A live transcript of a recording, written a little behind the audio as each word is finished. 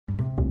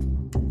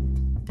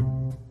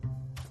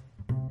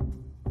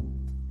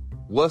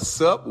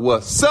What's up?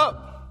 What's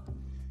up?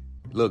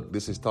 Look,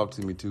 this is Talk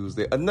to Me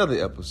Tuesday,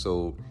 another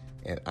episode,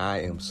 and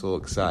I am so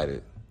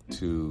excited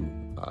to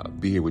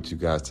be here with you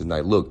guys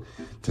tonight. Look,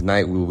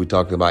 tonight we will be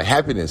talking about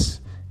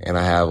happiness, and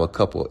I have a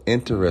couple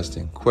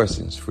interesting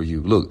questions for you.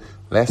 Look,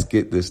 let's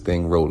get this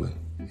thing rolling.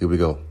 Here we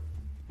go.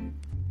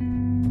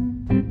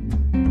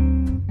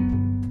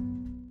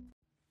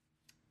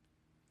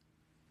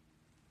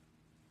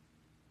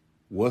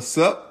 What's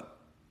up?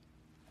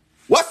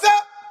 What's up?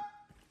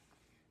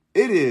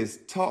 It is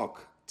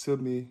Talk to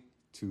Me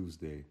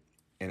Tuesday,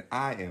 and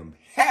I am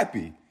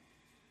happy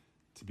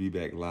to be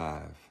back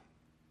live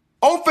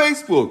on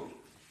Facebook.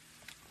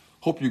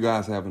 Hope you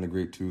guys are having a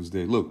great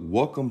Tuesday. Look,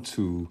 welcome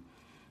to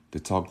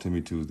the Talk to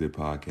Me Tuesday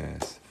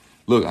podcast.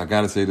 Look, I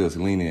got to say this,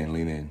 lean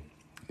in.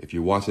 If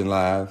you're watching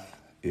live,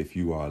 if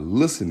you are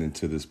listening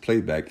to this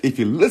playback, if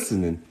you're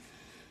listening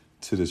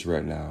to this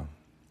right now,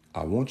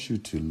 I want you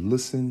to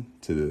listen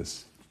to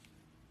this.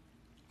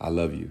 I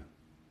love you.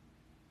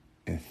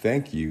 And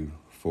thank you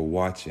for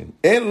watching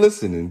and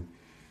listening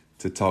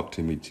to Talk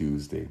to Me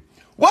Tuesday.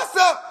 What's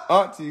up?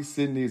 Auntie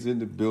Sydney's in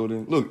the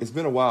building. Look, it's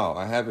been a while.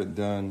 I haven't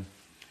done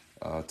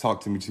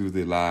Talk to Me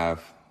Tuesday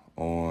live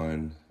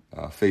on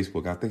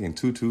Facebook, I think in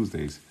 2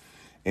 Tuesdays.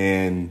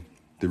 And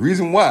the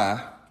reason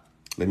why,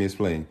 let me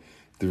explain.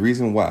 The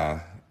reason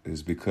why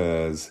is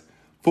because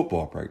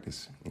football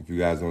practice. If you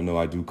guys don't know,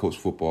 I do coach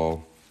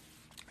football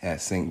at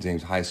St.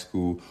 James High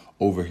School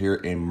over here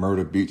in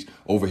Myrtle Beach,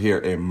 over here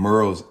in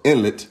Murrells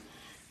Inlet.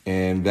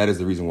 And that is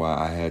the reason why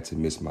I had to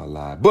miss my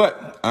live.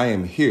 But I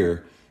am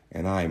here,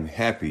 and I am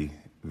happy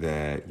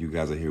that you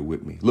guys are here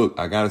with me. Look,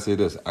 I got to say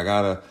this. I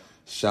got to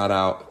shout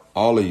out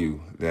all of you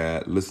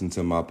that listen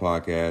to my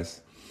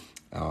podcast.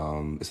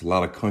 It's a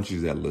lot of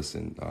countries that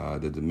listen.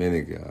 The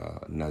Dominican,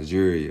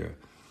 Nigeria,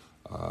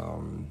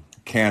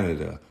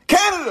 Canada.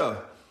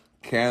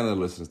 Canada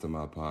listens to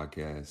my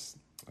podcast.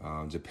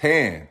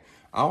 Japan.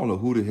 I don't know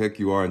who the heck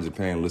you are in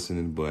Japan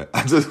listening, but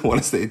I just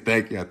want to say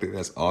thank you. I think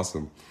that's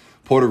awesome.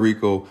 Puerto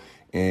Rico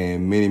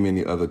and many,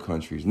 many other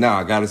countries. Now,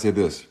 I got to say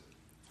this.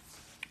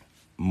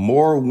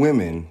 More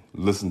women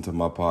listen to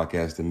my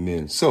podcast than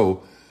men.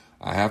 So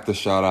I have to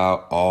shout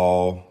out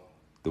all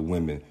the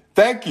women.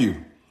 Thank you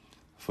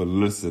for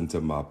listening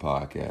to my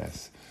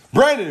podcast.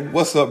 Brandon,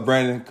 what's up,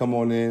 Brandon? Come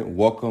on in.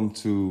 Welcome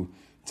to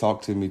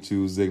Talk to Me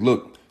Tuesday.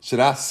 Look, should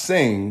I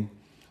sing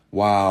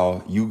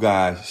while you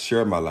guys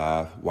share my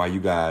live, while you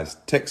guys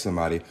text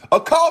somebody or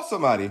call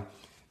somebody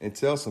and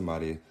tell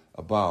somebody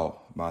about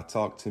my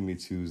Talk to Me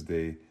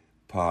Tuesday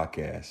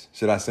podcast?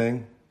 Should I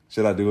sing?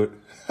 Should I do it?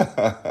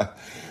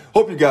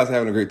 Hope you guys are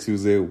having a great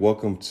Tuesday.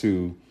 Welcome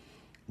to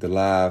the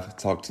live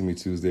Talk to Me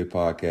Tuesday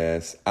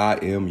podcast. I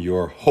am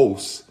your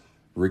host,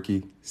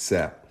 Ricky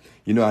Sapp.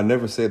 You know, I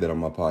never say that on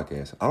my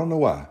podcast. I don't know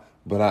why,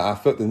 but I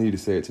felt the need to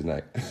say it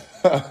tonight.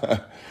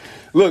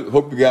 Look,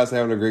 hope you guys are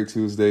having a great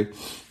Tuesday.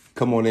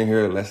 Come on in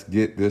here. Let's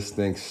get this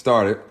thing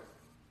started.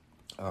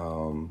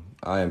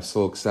 I am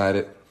so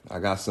excited. I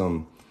got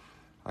some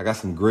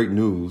great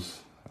news.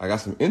 I got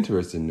some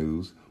interesting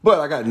news, but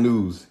I got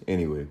news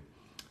anyway.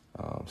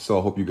 So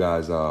I hope you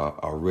guys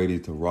are ready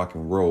to rock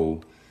and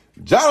roll.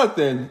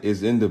 Jonathan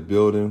is in the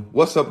building.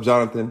 What's up,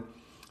 Jonathan?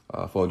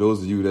 For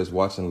those of you that's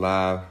watching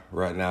live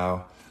right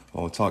now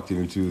on Talk to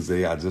Me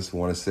Tuesday, I just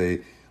want to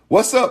say,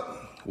 what's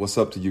up? What's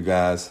up to you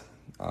guys?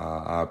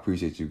 I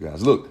appreciate you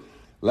guys. Look,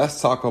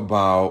 let's talk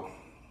about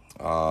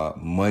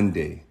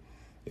Monday.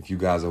 If you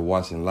guys are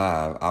watching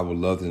live, I would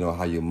love to know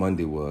how your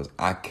Monday was.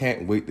 I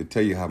can't wait to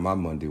tell you how my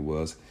Monday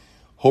was.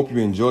 Hope you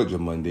enjoyed your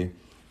Monday.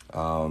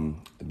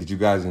 Did you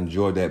guys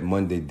enjoy that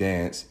Monday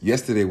dance?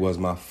 Yesterday was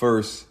my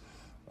first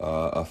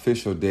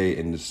official day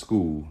in the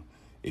school.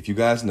 If you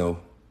guys know,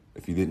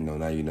 if you didn't know,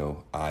 now you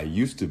know. I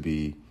used to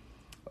be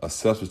a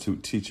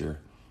substitute teacher,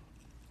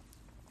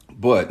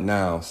 but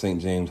now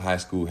St. James High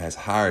School has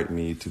hired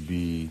me to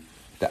be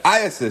the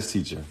ISS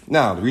teacher.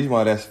 Now, the reason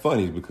why that's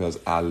funny is because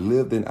I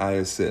lived in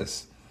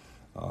ISS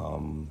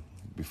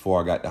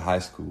before I got to high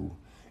school.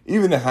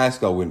 Even in high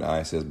school, I went to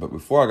ISS, but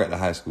before I got to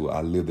high school,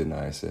 I lived in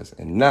ISS.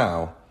 And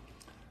now,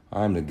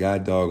 I'm the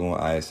god doggone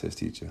ISS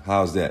teacher.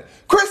 How's that?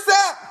 Chris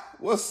Sapp!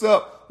 What's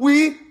up?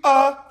 We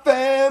are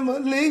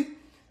family.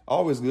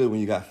 Always good when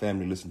you got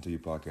family listening to your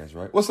podcast,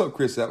 right? What's up,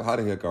 Chris Sapp? How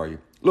the heck are you?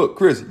 Look,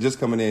 Chris, just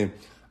coming in.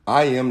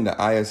 I am the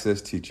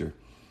ISS teacher.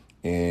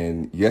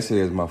 And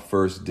yesterday is my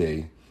first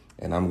day.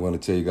 And I'm going to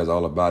tell you guys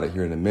all about it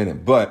here in a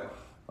minute. But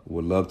I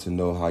would love to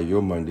know how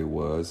your Monday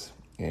was.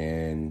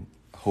 And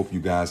hope you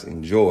guys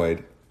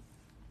enjoyed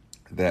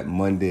that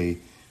Monday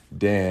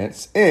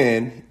dance.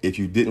 And if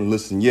you didn't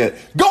listen yet,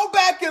 go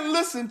back and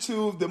listen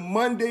to the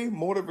Monday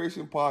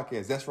Motivation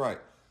Podcast. That's right.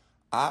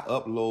 I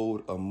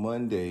upload a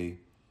Monday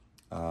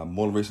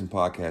motivation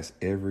podcast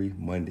every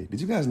Monday.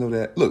 Did you guys know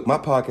that? Look, my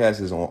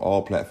podcast is on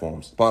all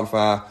platforms.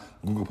 Spotify,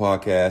 Google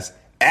Podcasts,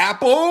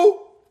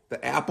 Apple.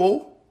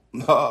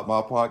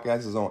 My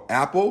podcast is on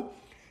Apple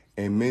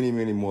and many,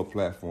 many more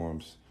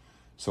platforms.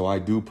 So I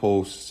do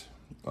post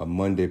a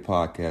Monday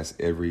podcast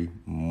every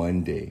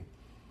Monday.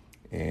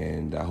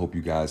 And I hope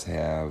you guys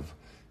have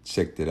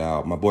checked it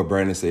out. My boy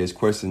Brandon said his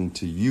question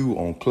to you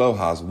on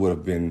Clubhouse would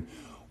have been,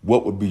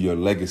 what would be your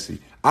legacy?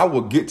 I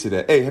will get to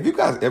that. Hey, have you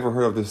guys ever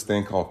heard of this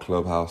thing called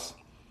Clubhouse?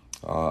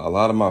 A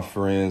lot of my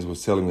friends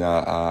was telling me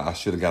I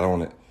should have got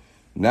on it.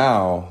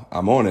 Now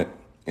I'm on it,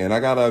 and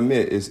I gotta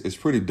admit it's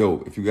pretty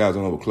dope. If you guys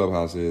don't know what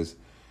Clubhouse is,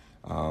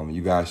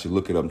 you guys should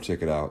look it up and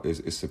check it out.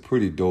 It's a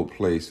pretty dope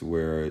place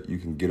where you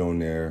can get on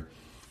there,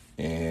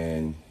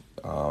 and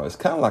it's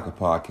kind of like a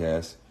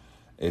podcast.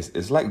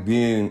 It's like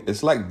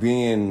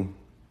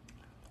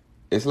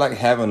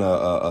having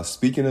a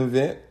speaking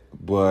event,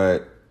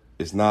 but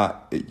it's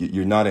not.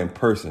 You're not in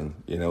person,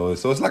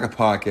 So it's like a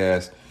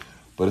podcast,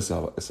 but it's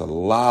a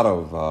lot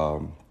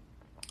of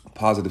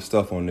positive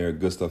stuff on there,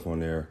 good stuff on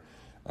there,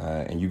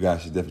 and you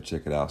guys should definitely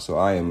check it out. So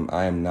I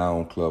am now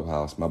on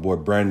Clubhouse. My boy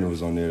Brandon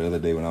was on there the other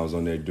day when I was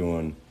on there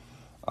doing.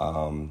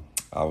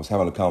 I was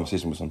having a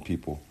conversation with some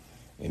people,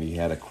 and he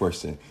had a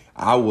question.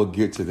 I will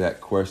get to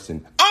that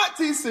question.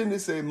 Auntie Cindy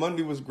said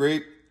Monday was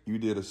great. You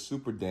did a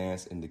super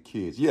dance and the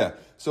kids. Yeah.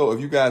 So if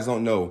you guys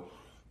don't know,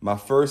 my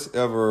first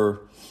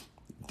ever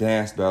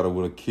dance battle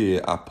with a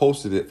kid, I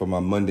posted it for my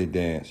Monday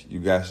dance. You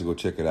guys should go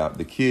check it out.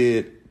 The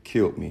kid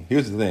killed me.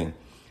 Here's the thing.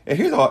 And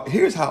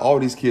here's how all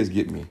these kids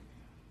get me.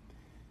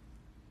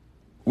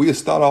 We'll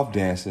start off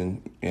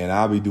dancing and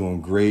I'll be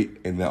doing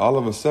great. And then all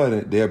of a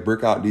sudden they'll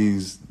break out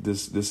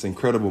this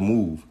incredible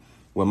move.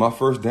 When my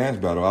first dance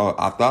battle,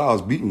 I thought I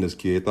was beating this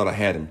kid, thought I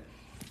had him.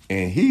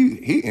 And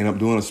he ended up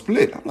doing a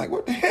split. I'm like,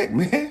 what the heck,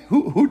 man?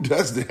 Who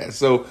does that?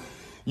 So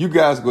you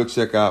guys go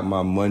check out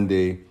my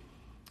Monday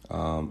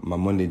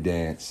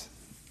dance,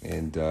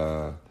 and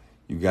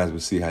you guys will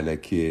see how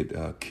that kid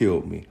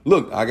killed me.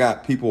 Look, I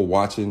got people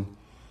watching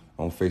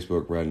on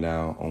Facebook right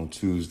now on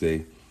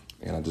Tuesday,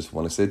 and I just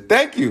want to say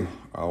thank you.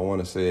 I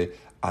want to say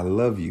I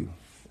love you.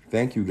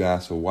 Thank you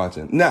guys for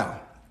watching.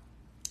 Now,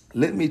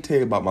 let me tell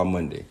you about my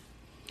Monday.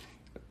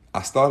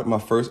 I started my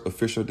first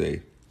official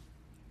day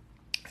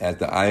as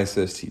the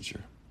ISS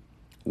teacher.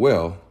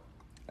 Well,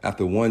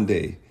 after one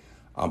day,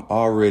 I'm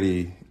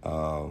already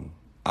out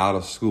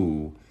of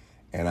school,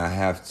 and I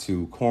have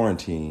to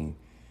quarantine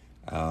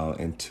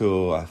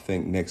until I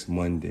think next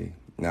Monday.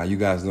 Now, you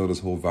guys know this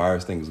whole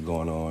virus thing is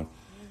going on,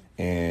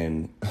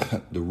 and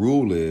the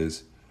rule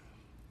is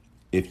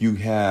if you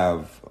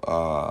have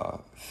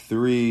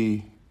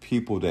 3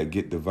 people that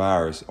get the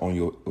virus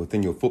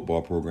within your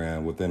football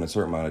program within a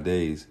certain amount of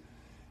days,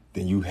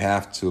 then you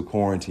have to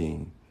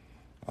quarantine.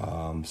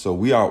 So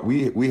we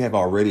have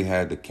already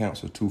had to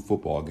cancel 2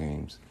 football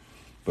games,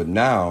 but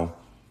now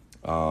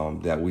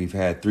that we've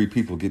had 3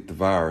 people get the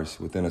virus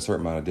within a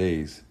certain amount of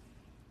days,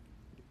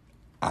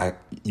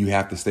 you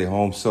have to stay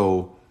home.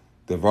 So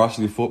the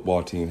varsity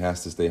football team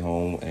has to stay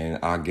home, and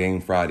our game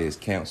Friday is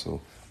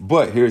canceled.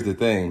 But here's the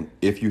thing: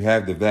 if you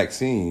have the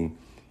vaccine,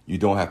 you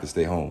don't have to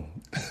stay home.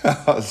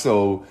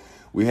 So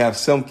we have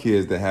some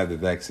kids that have the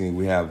vaccine.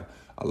 We have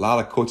a lot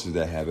of coaches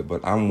that have it,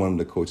 but I'm one of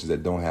the coaches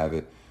that don't have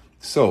it.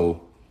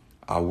 So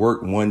I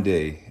worked one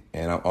day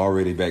and I'm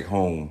already back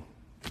home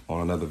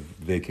on another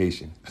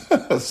vacation.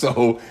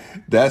 So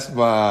that's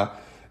my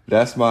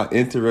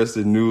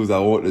interesting news I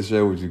want to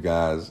share with you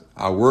guys.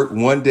 I worked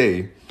one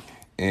day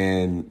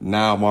and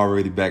now I'm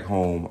already back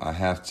home. I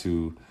have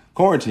to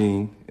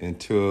quarantine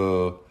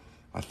until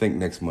I think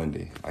next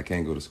Monday. I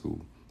can't go to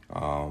school.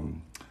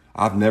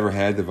 I've never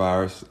had the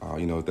virus.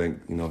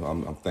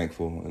 I'm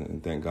thankful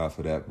and thank God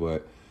for that.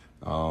 But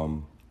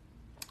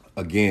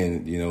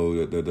again,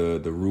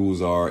 the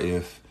rules are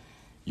if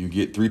you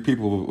get 3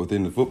 people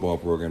within the football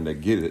program that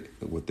get it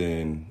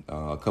within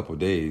a couple of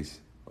days,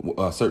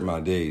 a certain amount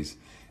of days,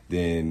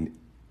 then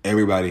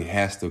everybody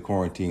has to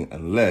quarantine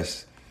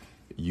unless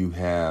you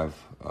have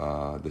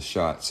the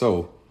shot.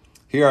 So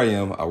here I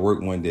am. I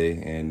work one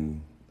day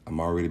and I'm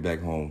already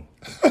back home.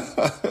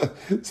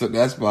 So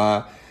that's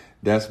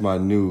my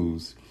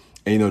news.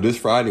 And this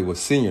Friday was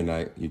senior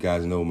night. You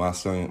guys know my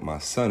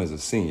son is a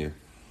senior.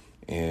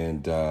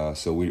 And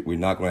so we're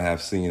not going to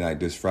have senior night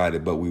this Friday,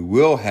 but we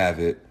will have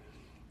it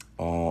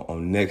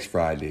on next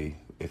Friday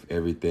if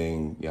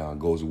everything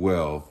goes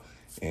well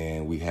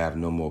and we have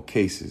no more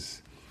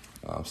cases.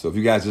 So if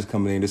you guys just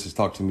coming in, this is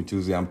Talk to Me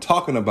Tuesday. I'm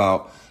talking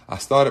about, I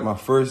started my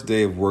first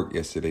day of work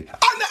yesterday.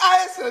 I'm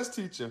the ISS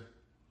teacher.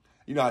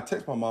 I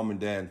texted my mom and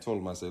dad and told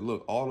them, I said,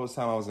 look, all those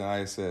times I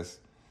was in ISS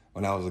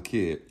when I was a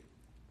kid,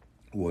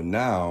 well,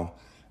 now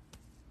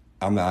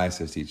I'm the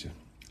ISS teacher.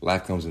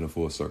 Life comes in a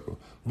full circle.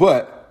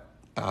 But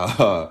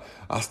I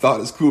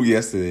started school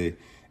yesterday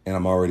and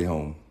I'm already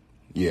home.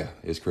 Yeah,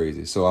 it's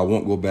crazy. So I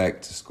won't go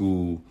back to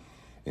school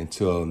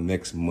until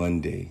next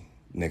Monday.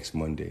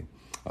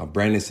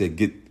 Brandon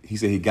said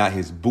he got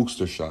his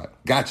booster shot.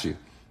 Gotcha.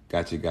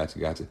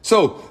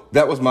 So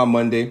that was my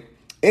Monday.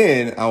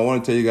 And I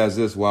want to tell you guys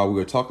this while we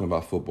were talking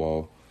about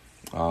football.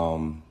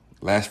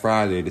 Last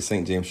Friday, the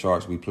St. James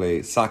Sharks, we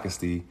played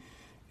Socastee.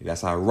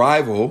 That's our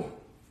rival.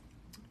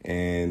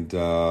 And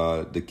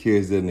the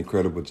kids did an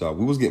incredible job.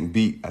 We was getting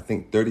beat, I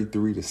think,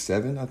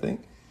 33-7,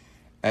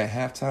 at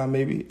halftime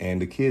maybe.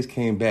 And the kids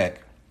came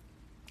back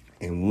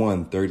and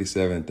won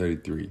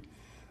 37-33.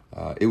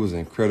 It was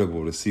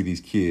incredible to see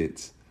these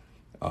kids.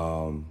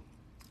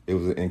 It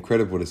was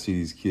incredible to see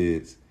these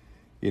kids,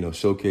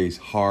 showcase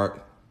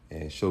heart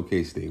and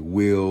showcase their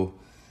will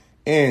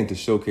and to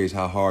showcase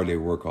how hard they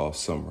work all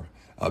summer.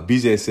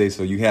 BJ says,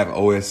 so you have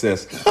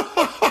OSS.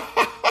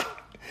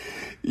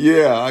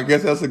 Yeah, I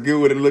guess that's a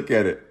good way to look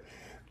at it.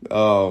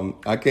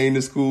 I came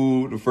to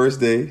school the first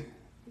day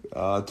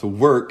to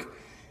work,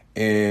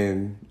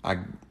 and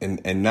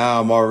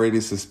now I'm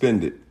already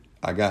suspended.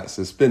 I got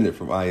suspended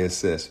from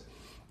ISS.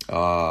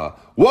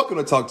 Welcome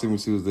to Talk to Me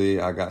Tuesday.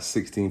 I got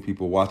 16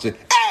 people watching.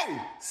 Hey,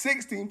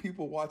 16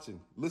 people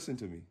watching. Listen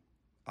to me.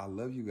 I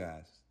love you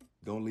guys.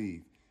 Don't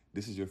leave.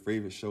 This is your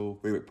favorite show,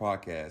 favorite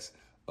podcast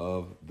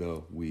of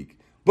the week.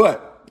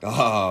 But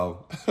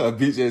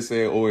BJ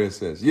said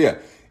OSS. Yeah,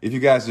 if you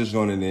guys just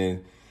joining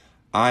in,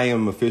 I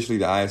am officially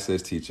the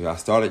ISS teacher. I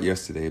started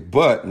yesterday,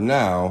 but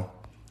now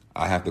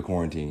I have to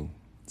quarantine.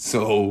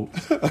 So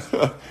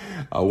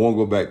I won't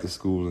go back to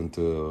school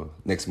until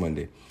next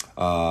Monday.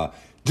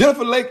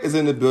 Jennifer Lake is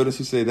in the building.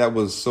 She said that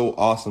was so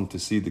awesome to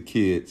see the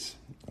kids,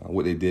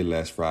 what they did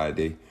last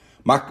Friday.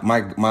 My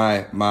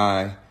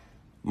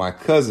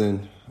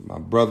cousin, my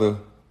brother,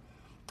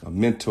 a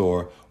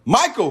mentor,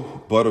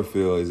 Michael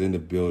Butterfield is in the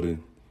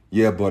building.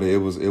 Yeah, buddy, it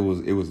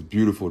was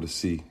beautiful to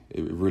see.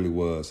 It really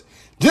was.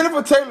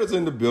 Jennifer Taylor's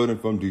in the building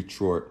from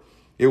Detroit.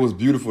 It was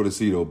beautiful to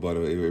see though,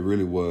 Butter. It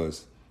really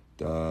was.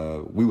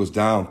 We was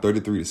down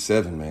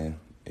 33-7, man.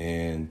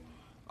 And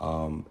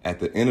at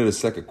the end of the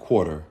second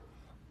quarter,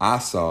 I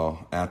saw,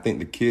 and I think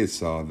the kids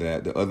saw,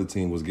 that the other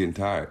team was getting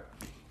tired.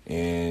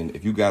 And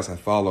if you guys have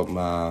followed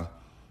my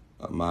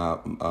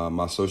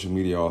social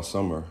media all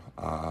summer,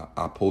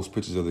 I post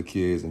pictures of the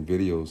kids and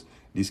videos.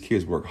 These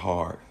kids work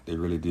hard. They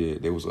really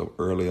did. They was up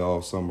early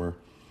all summer.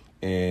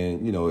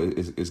 And,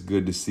 it's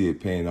good to see it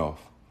paying off.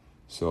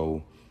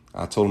 So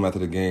I told them after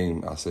the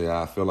game, I said,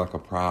 I feel like a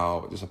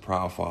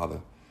proud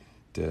father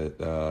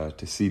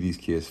to see these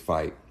kids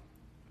fight.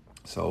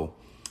 So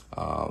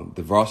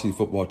the varsity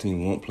football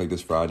team won't play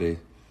this Friday,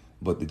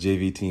 but the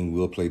JV team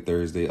will play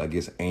Thursday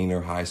against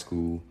Ainer High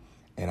School.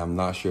 And I'm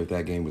not sure if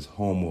that game is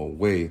home or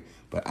away,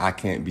 but I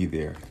can't be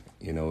there.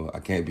 I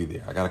can't be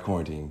there. I got to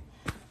quarantine.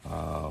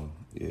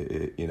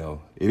 It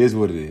is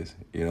what it is.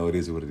 It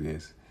is what it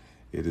is.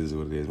 It is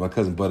what it is. My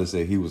cousin Butter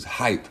said he was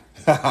hype.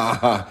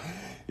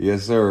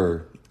 Yes,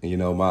 sir.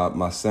 And,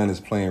 my son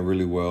is playing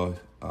really well.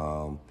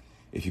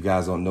 If you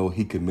guys don't know,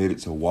 he committed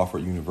to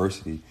Wofford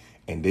University,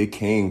 and they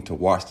came to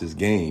watch this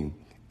game,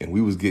 and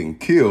we was getting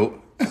killed.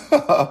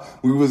 My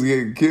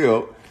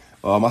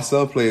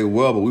son played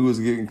well, but we was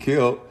getting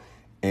killed.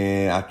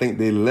 And I think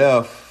they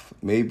left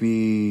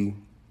maybe in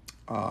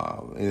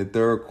the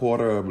third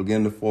quarter or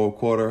beginning of the fourth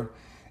quarter.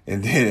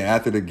 And then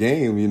after the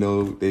game,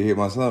 they hit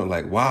my son.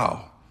 Like,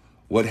 wow,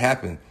 what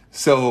happened?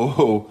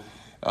 So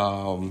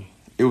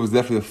it was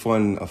definitely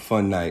a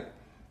fun night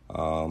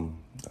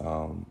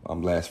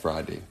last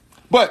Friday.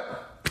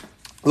 But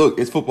look,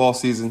 it's football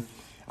season.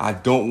 I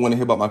don't want to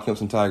hear about my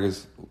Clemson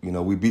Tigers.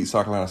 We beat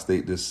South Carolina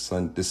State this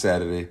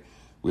Saturday.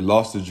 We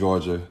lost to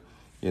Georgia.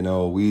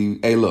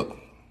 Hey, look,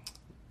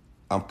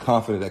 I'm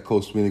confident that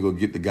Coach Sweeney will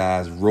get the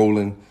guys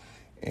rolling,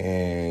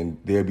 and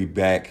they'll be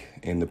back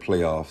in the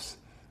playoffs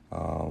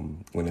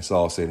when it's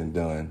all said and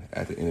done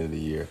at the end of the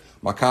year.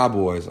 My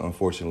Cowboys,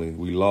 unfortunately,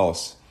 we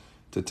lost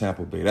to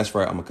Tampa Bay. That's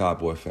right, I'm a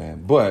Cowboy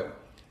fan. But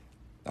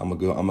I'm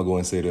gonna go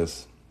and say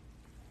this.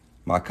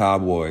 My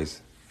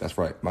Cowboys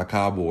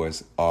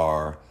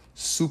are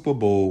Super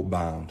Bowl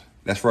bound.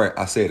 That's right,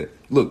 I said it.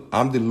 Look,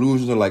 I'm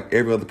delusional like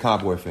every other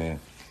Cowboy fan.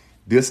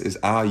 This is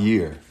our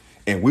year.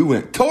 And we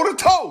went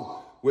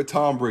toe-to-toe with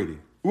Tom Brady.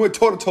 We went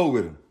toe-to-toe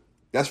with him.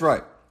 That's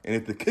right. And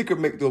if the kicker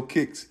make those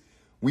kicks,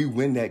 we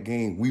win that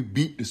game. We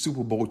beat the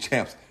Super Bowl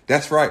champs.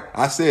 That's right.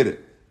 I said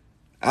it.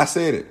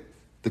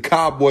 The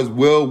Cowboys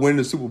will win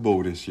the Super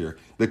Bowl this year.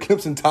 The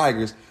Clemson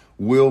Tigers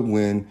will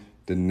win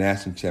the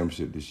national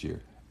championship this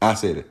year. I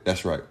said it.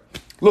 That's right.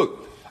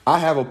 Look, I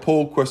have a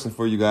poll question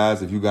for you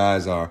guys. If you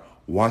guys are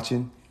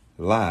watching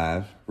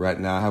live right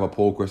now, I have a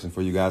poll question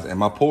for you guys. And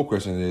my poll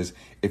question is,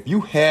 if you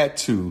had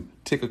to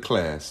take a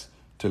class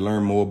to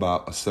learn more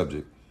about a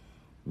subject,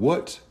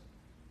 what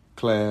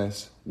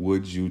class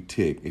would you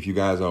take? If you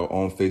guys are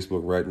on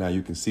Facebook right now,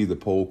 you can see the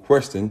poll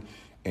question.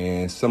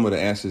 And some of the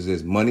answers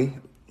is money,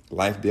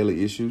 life,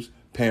 daily issues,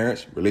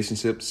 parents,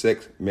 relationships,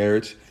 sex,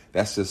 marriage.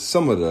 That's just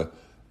some of the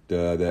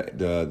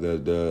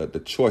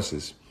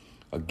choices.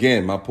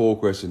 Again, my poll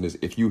question is,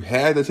 if you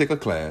had to take a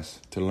class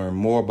to learn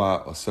more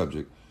about a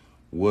subject,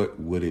 what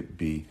would it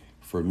be?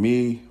 For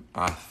me,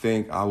 I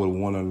think I would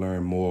want to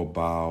learn more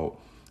about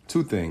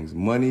two things,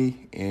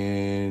 money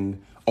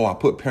and, I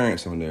put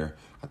parents on there.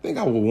 I think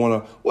I would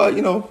want to,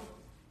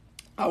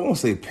 I won't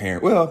say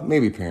parent,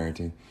 maybe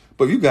parenting.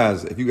 But if you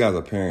guys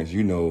are parents,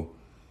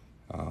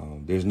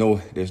 there's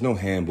no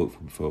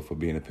handbook for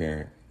being a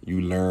parent. You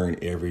learn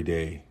every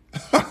day.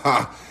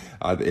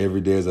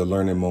 Every day is a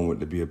learning moment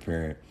to be a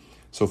parent.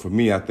 So for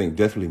me, I think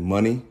definitely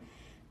money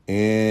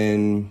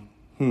and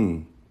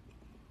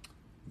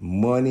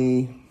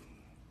money.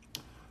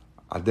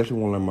 I definitely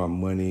want to learn about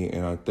money.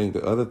 And I think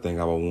the other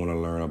thing I would want to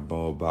learn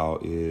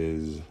about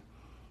is,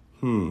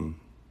 I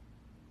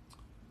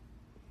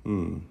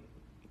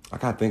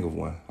can't think of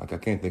one. I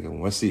can't think of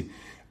one. Let's see.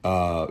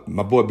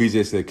 My boy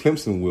BJ said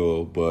Clemson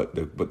will, but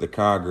the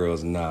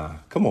Cowgirls, nah.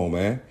 Come on,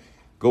 man.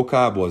 Go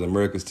Cowboys,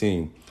 America's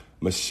team.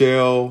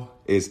 Michelle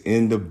is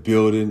in the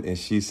building, and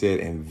she said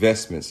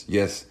investments.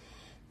 Yes,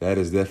 that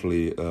is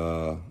definitely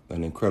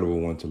an incredible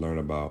one to learn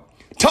about.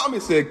 Tommy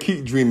said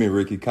keep dreaming,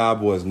 Ricky.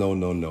 Cowboys, no,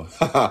 no, no.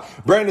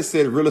 Brandon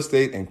said real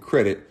estate and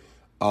credit.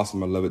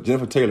 Awesome, I love it.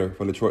 Jennifer Taylor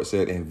from Detroit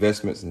said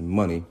investments and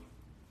money.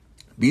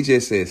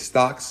 BJ said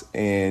stocks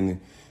and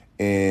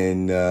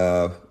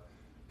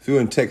few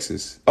in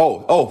Texas.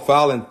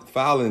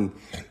 Filing.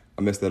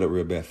 I messed that up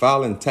real bad.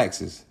 Filing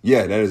taxes.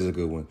 Yeah, that is a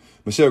good one.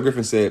 Michelle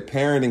Griffin said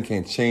parenting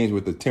can change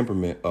with the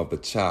temperament of the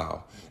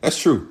child. That's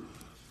true.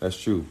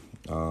 That's true.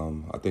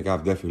 I think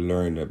I've definitely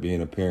learned that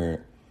being a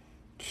parent,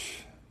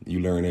 you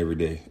learn every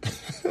day.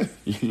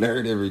 You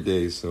learn every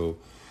day. So,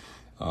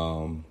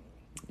 I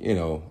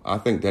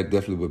think that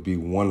definitely would be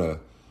one of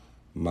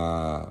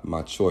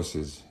my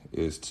choices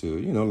is to,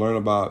 learn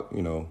about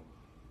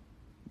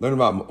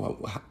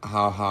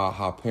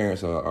how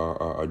parents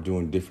are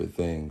doing different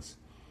things,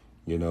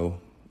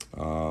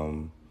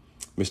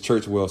 Miss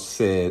Churchwell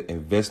said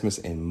investments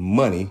in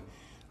money.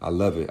 I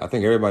love it. I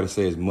think everybody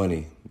says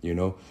money,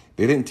 They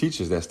didn't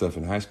teach us that stuff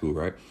in high school,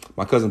 right?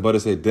 My cousin Butter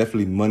said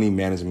definitely money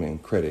management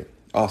and credit.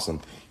 Awesome.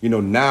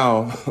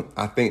 Now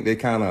I think they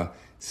kind of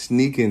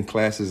sneak in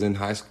classes in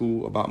high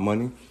school about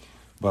money,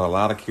 but a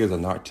lot of kids are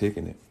not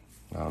taking it.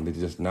 They're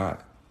just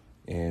not.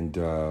 And,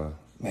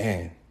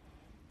 man,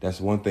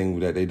 that's one thing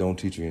that they don't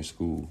teach you in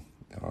school.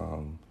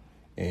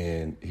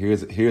 And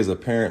here's a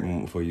parent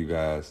moment for you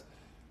guys.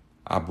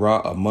 I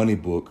brought a money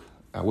book.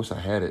 I wish I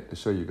had it to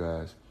show you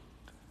guys.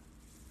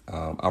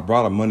 I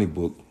brought a money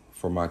book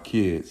for my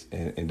kids,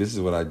 and this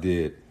is what I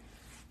did.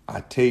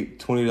 I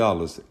taped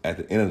 $20 at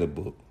the end of the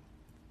book,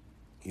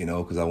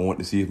 because I wanted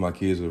to see if my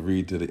kids would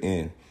read to the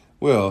end.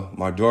 Well,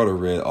 my daughter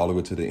read all the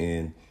way to the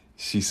end.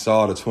 She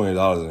saw the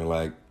 $20 and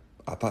like,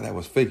 I thought that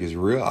was fake. It's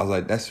real. I was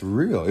like, that's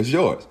real. It's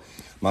yours.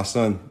 My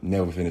son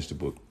never finished the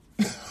book.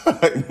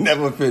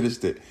 Never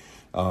finished it.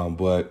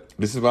 But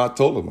this is what I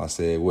told him. I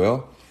said,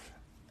 well,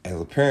 as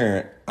a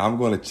parent, I'm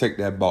going to check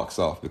that box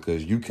off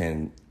because you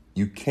can't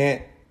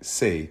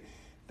say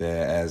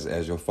that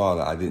as your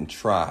father, I didn't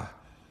try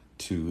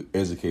to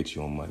educate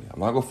you on money. I'm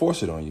not going to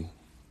force it on you,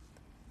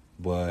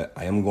 but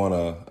I am going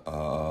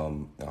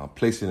to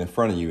place it in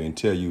front of you and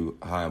tell you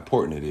how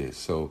important it is.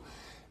 So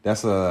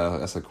that's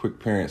a quick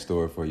parent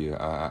story for you.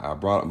 I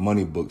brought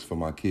money books for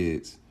my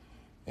kids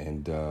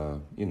and,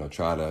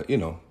 try to get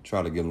them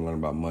to learn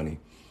about money.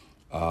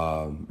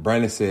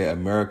 Brandon said,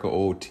 America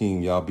old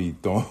team, y'all be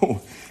thrown.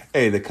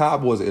 Hey, the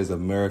Cowboys is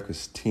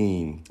America's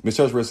team. Miss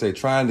Churchwell said,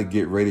 trying to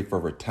get ready for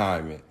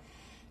retirement.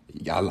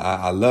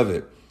 I love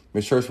it.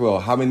 Miss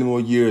Churchwell, how many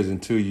more years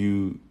until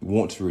you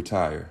want to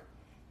retire?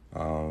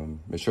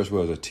 Miss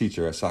Churchwell is a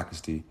teacher at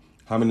Socastee.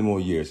 How many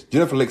more years?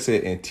 Jennifer Lick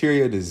said,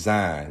 interior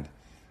design.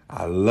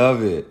 I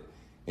love it.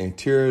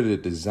 Interior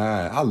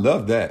design. I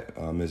love that,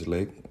 Ms.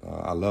 Lake.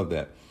 I love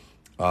that.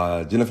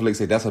 Jennifer Lick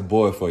said, that's a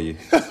boy for you.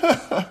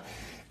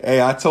 Hey,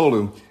 I told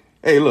him,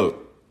 hey,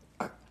 look,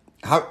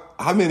 how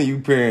many of you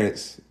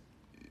parents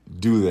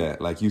do that?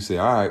 Like you say,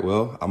 all right,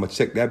 well, I'm going to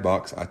check that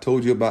box. I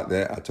told you about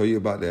that. I told you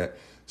about that.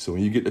 So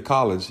when you get to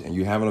college and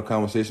you're having a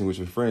conversation with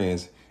your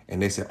friends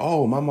and they say,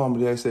 oh, my mom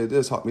and dad said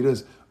this, taught me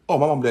this. Oh,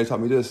 my mom and dad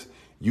taught me this.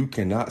 You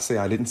cannot say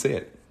I didn't say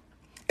it.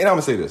 And I'm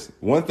going to say this.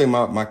 One thing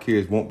my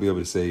kids won't be able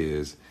to say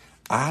is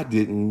I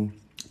didn't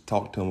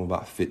talk to them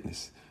about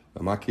fitness.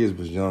 When my kids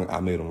was young,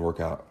 I made them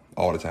work out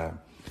all the time.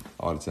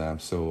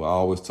 So I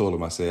always told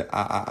them, I said,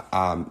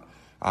 I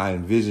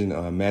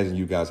imagine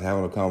you guys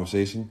having a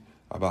conversation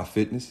about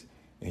fitness,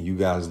 and you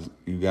guys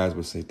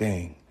would say,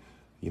 dang,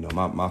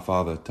 my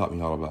father taught me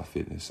all about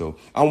fitness. So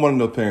I'm one of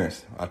those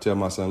parents. I tell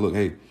my son, look,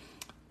 hey,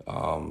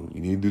 you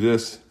need to do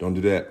this, don't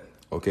do that.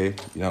 Okay,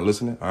 you're not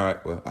listening? All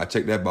right, well, I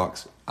checked that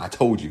box. I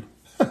told you.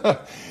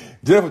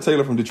 Jennifer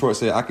Taylor from Detroit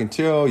said, I can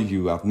tell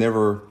you I've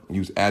never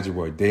used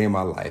algebra a day in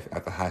my life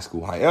after high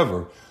school.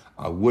 However,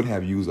 I would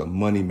have used a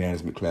money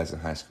management class in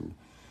high school.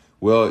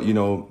 Well,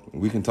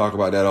 we can talk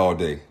about that all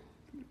day,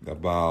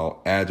 about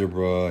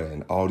algebra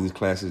and all these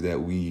classes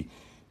that we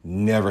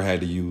never had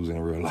to use in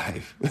real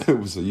life.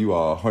 So you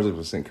are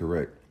 100%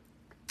 correct.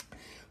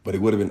 But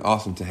it would have been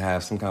awesome to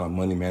have some kind of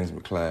money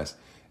management class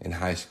in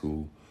high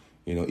school.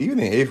 Even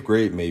in 8th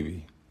grade,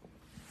 maybe.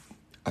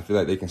 I feel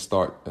like they can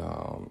start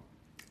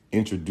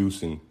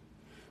introducing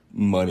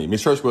money.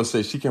 Ms. Churchwell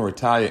says she can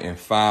retire in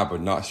 5,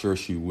 but not sure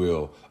she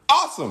will.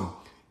 Awesome!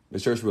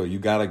 Ms. Churchwell, you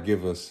got to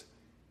give us,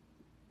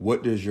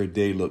 what does your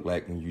day look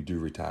like when you do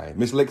retire?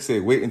 Ms. Lick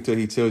said, wait until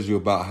he tells you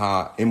about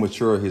how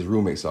immature his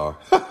roommates are.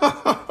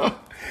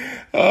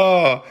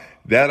 Oh,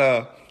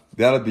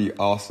 that'll be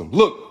awesome.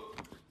 Look,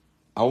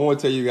 I want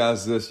to tell you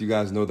guys this. You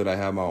guys know that I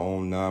have my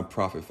own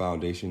nonprofit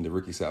foundation, the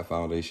Ricky Sapp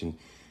Foundation.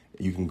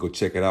 You can go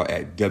check it out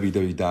at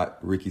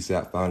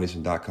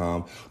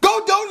www.rickysappfoundation.com.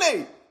 Go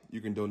donate! You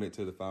can donate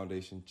to the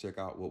foundation. Check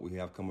out what we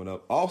have coming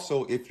up.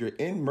 Also, if you're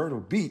in Myrtle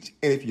Beach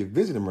and if you're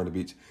visiting Myrtle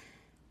Beach,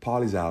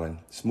 Pawleys Island,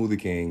 Smoothie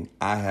King,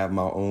 I have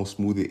my own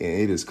smoothie, and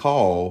it is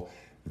called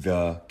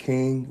the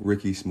King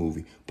Ricky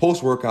Smoothie.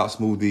 Post-workout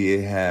smoothie.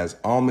 It has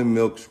almond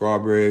milk,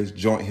 strawberries,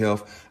 joint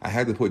health. I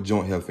had to put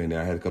joint health in there.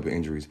 I had a couple of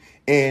injuries.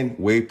 And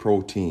whey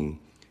protein.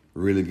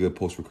 Really good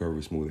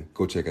post-recovery smoothie.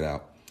 Go check it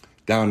out.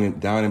 Down in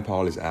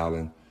Pawleys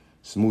Island,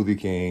 Smoothie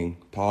King,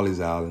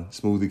 Pawleys Island,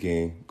 Smoothie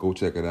King. Go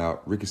check it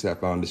out.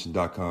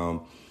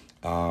 RickySappFoundation.com.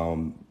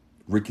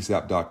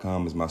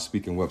 RickySapp.com is my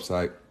speaking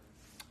website.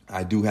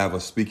 I do have a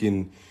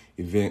speaking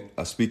event,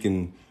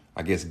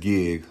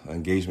 gig,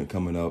 engagement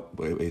coming up,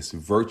 but it's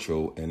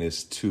virtual and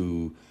it's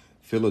to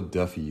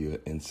Philadelphia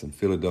and some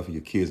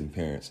Philadelphia kids and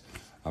parents.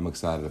 I'm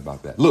excited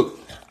about that. Look,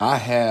 I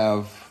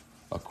have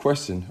a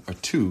question or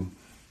two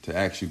to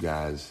ask you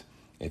guys.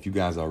 If you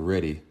guys are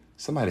ready,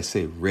 somebody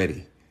say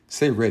ready.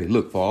 Say ready.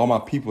 Look, for all my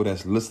people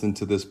that's listening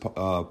to this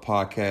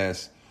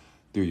podcast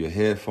through your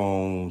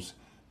headphones,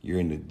 you're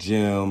in the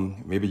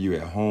gym, maybe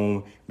you're at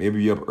home,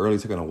 maybe you're up early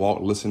taking a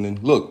walk listening.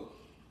 Look,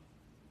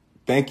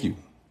 thank you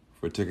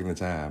for taking the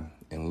time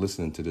and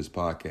listening to this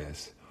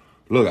podcast.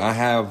 Look, I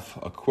have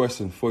a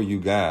question for you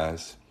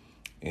guys.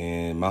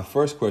 And my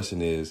first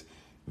question is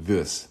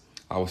this.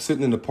 I was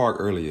sitting in the park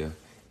earlier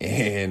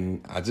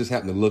and I just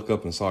happened to look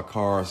up and saw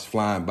cars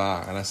flying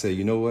by. And I said,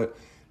 you know what?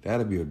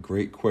 That'll be a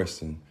great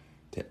question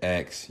to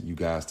ask you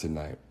guys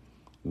tonight.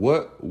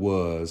 What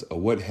was or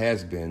what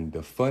has been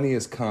the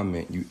funniest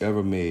comment you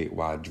ever made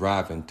while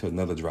driving to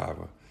another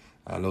driver?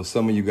 I know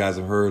some of you guys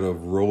have heard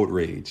of road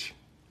rage,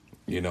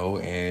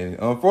 and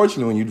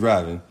unfortunately when you're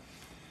driving,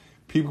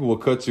 people will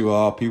cut you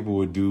off, people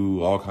will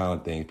do all kinds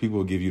of things, people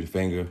will give you the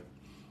finger.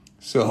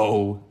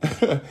 So,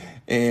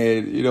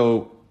 and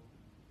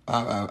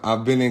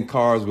I've been in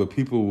cars where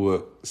people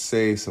would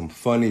say some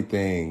funny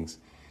things,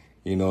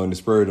 in the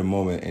spur of the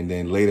moment, and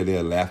then later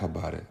they'll laugh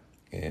about it.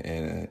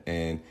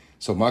 And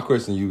so my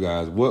question to you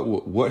guys,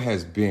 what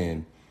has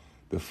been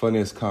the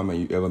funniest comment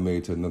you ever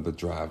made to another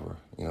driver?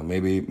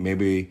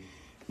 Maybe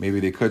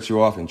they cut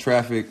you off in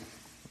traffic.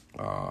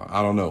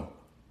 I don't know,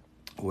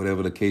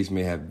 whatever the case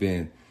may have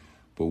been.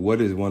 But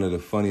what is one of the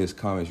funniest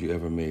comments you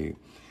ever made?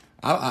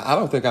 I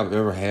don't think I've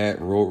ever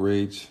had road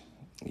rage.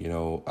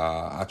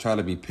 I try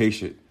to be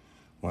patient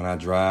when I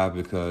drive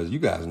because you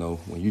guys know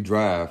when you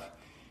drive,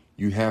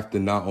 you have to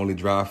not only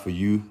drive for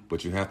you,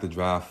 but you have to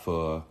drive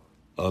for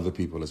other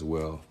people as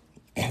well.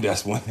 And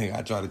that's one thing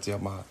I try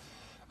to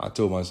I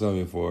told my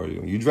son before,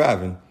 when you're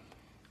driving,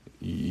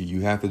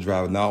 you have to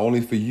drive not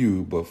only for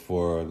you, but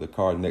for the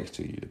car next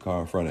to you, the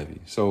car in front of you.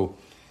 So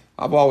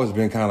I've always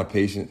been kind of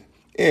patient.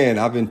 And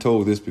I've been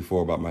told this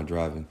before about my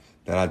driving,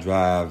 that I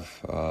drive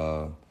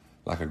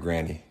like a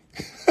granny.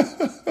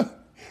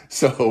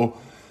 So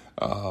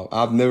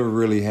I've never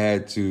really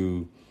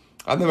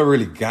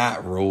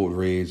got road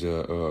rage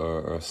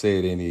or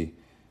said any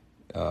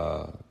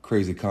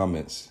crazy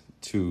comments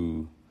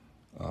to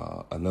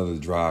another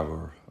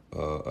driver,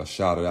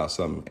 shouted out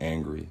something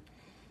angry.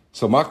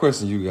 So my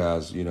question to you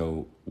guys,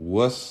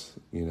 what's,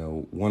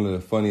 one of the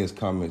funniest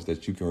comments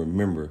that you can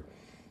remember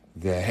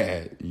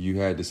that you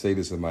had to say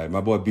to somebody?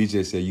 My boy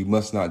BJ said, you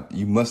must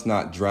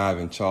not drive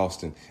in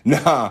Charleston.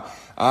 Nah,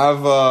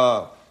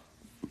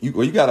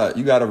 you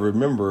gotta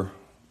remember,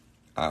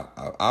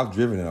 I've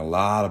driven in a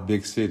lot of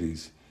big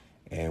cities,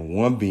 and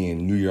one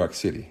being New York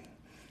City.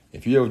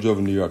 If you ever drove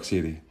in New York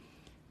City,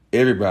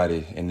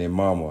 everybody and their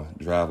mama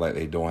drive like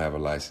they don't have a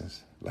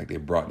license, like they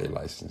brought their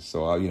license.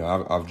 So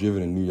I've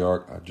driven in New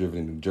York, I've driven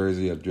in New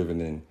Jersey, I've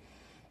driven in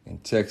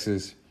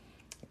Texas,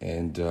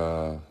 and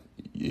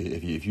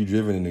if you're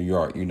driven in New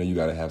York, you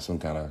gotta have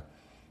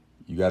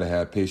you gotta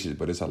have patience.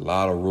 But it's a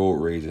lot of road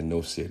rage in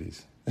those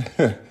cities.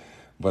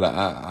 But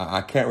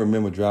I can't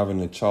remember driving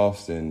in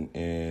Charleston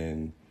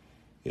and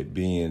it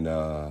being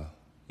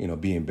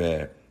being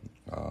bad.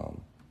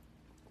 I'm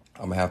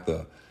gonna have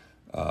to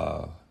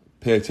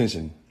pay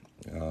attention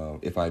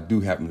if I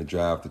do happen to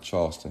drive to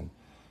Charleston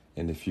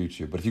in the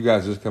future. But if you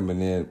guys just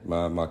coming in,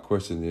 my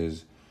question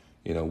is,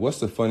 what's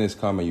the funniest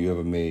comment you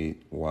ever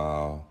made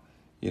while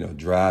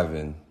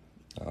driving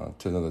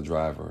to another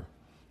driver?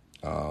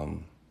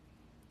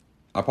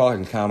 I probably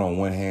can count on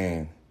one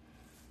hand,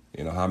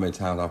 how many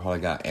times I probably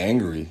got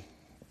angry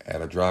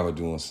at a driver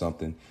doing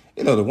something.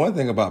 The one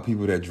thing about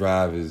people that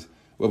drive is,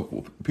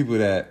 people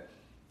that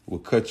will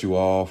cut you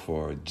off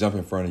or jump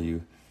in front of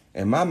you.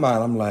 In my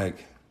mind, I'm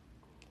like,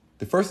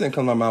 the first thing that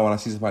comes to my mind when I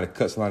see somebody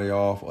cut somebody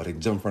off or they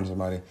jump in front of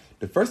somebody,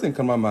 the first thing that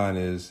comes to my mind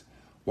is,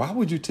 why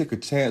would you take a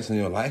chance in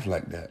your life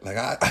like that? Like,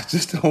 I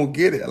just don't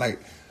get it. Like,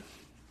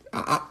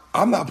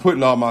 I'm not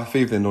putting all my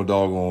faith in no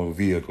doggone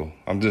vehicle.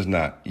 I'm just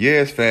not.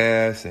 Yeah, it's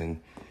fast and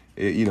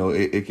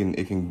it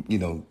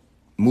can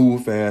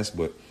move fast,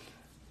 but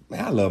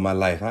man, I love my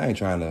life. I ain't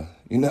trying to,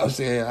 what I'm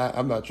saying?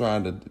 I'm not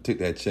trying to take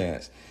that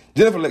chance.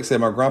 Jennifer Lake said,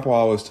 my grandpa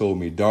always told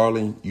me,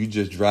 darling, you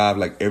just drive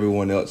like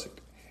everyone else.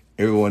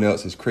 Everyone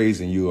else is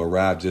crazy and you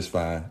arrive just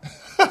fine.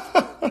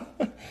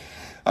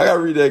 I got to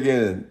read that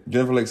again.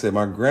 Jennifer Lake said,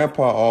 my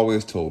grandpa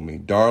always told me,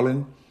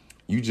 darling,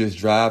 You just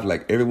drive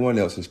like everyone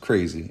else is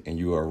crazy and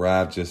you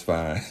arrive just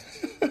fine.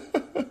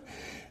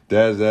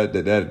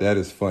 That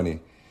is funny.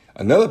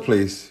 Another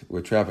place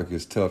where traffic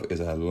is tough is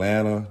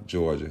Atlanta,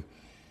 Georgia.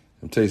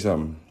 Let me tell you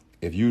something.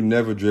 If you've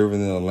never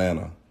driven in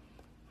Atlanta,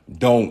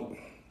 don't,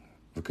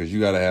 because you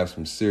got to have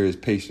some serious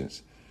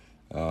patience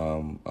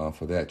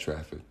for that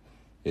traffic.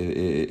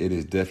 It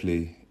is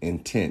definitely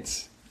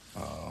intense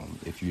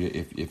if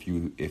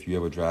you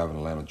ever drive in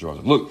Atlanta,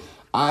 Georgia. Look,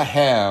 I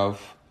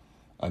have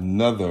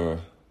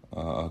another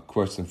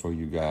question for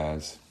you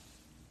guys,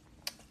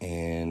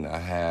 and I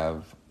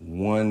have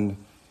one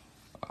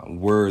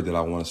word that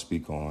I want to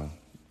speak on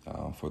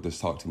for this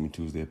Talk to Me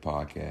Tuesday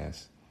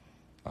podcast.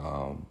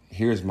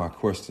 Here's my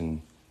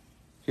question.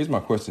 Here's my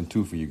question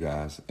too for you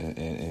guys,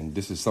 and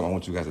this is something I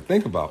want you guys to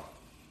think about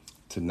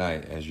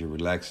tonight as you're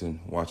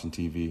relaxing, watching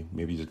TV.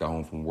 Maybe you just got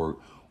home from work.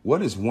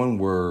 What is one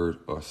word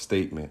or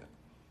statement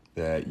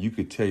that you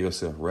could tell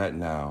yourself right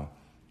now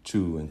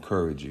to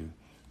encourage you?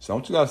 So I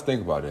want you guys to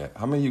think about that.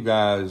 How many of you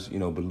guys,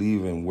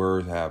 believe in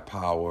words have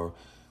power?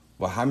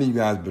 But how many of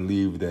you guys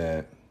believe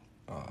that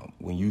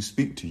when you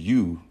speak to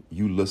you,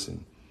 you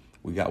listen?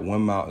 We got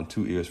one mouth and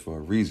two ears for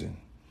a reason.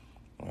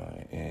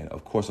 And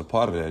of course, a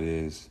part of that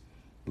is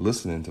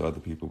listening to other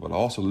people, but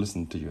also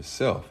listening to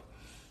yourself.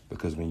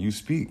 Because when you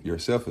speak,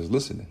 yourself is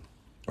listening,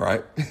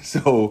 right?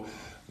 So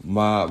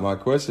my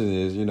question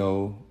is,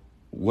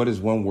 what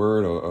is one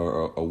word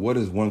or what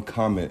is one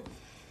comment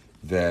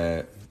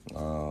that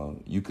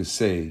you could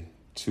say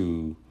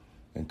to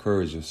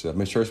encourage yourself?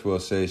 Ms. Churchwell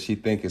says she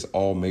thinks it's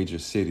all major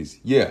cities.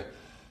 Yeah,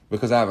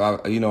 because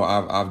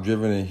I've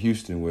driven in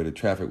Houston where the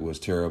traffic was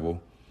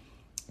terrible.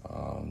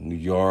 New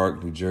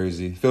York, New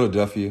Jersey,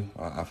 Philadelphia.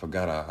 I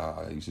forgot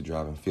I used to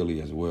drive in Philly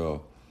as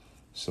well.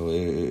 So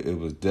it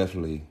was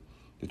definitely,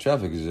 the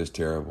traffic is just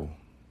terrible.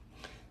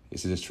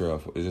 It's just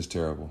terrible. It's just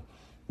terrible.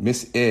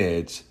 Miss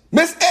Edge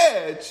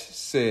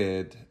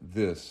said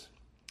this.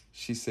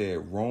 She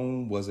said,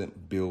 Rome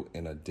wasn't built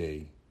in a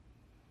day.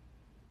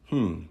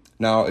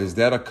 Now, is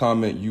that a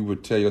comment you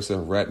would tell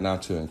yourself right now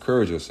to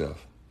encourage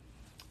yourself?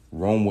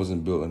 Rome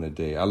wasn't built in a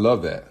day. I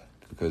love that,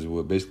 because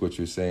basically what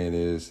you're saying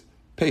is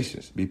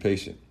patience. Be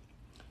patient.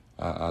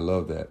 I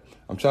love that.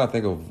 I'm trying to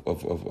think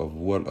of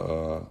what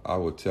I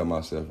would tell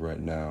myself right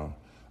now.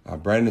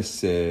 Brandon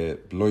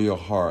said, blow your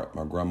heart.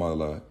 My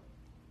grandmother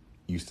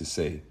used to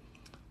say,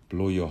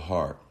 blow your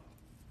heart.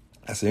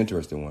 That's an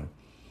interesting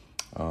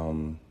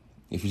one.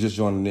 If you're just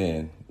joining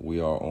in, we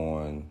are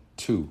on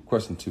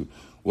question 2.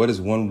 What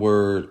is one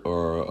word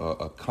or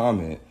a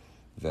comment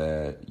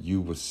that you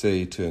would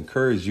say to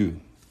encourage you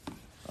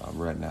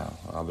right now?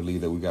 I believe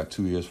that we got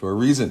 2 ears for a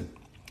reason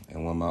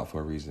and one mouth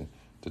for a reason,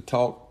 to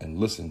talk and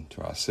listen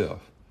to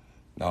ourselves.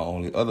 Not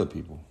only other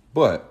people,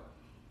 but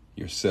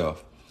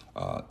yourself.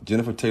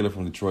 Jennifer Taylor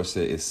from Detroit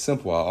said, it's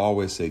simple. I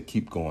always say,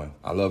 keep going.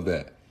 I love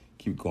that.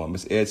 Keep going.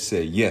 Miss Edge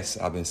said, yes,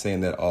 I've been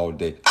saying that all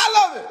day.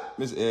 I love it.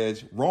 Miss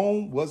Edge,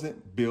 Rome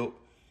wasn't built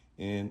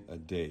in a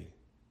day.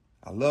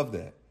 I love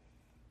that.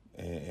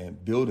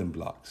 And building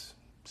blocks.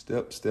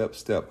 Step, step,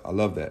 step. I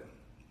love that.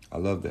 I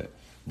love that.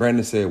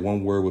 Brandon said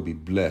one word would be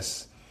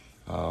bless.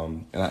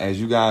 And as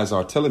you guys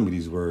are telling me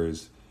these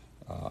words,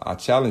 I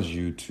challenge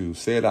you to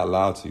say it out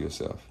loud to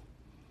yourself.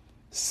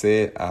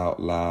 Say it out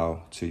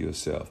loud to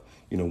yourself.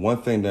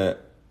 One thing that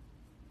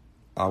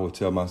I would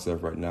tell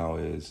myself right now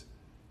is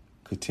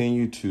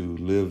continue to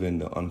live in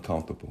the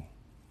uncomfortable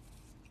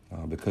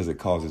because it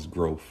causes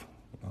growth.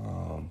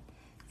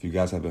 If you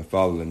guys have been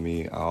following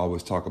me, I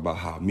always talk about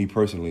how me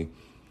personally,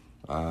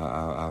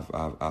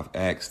 I've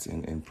asked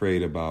and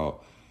prayed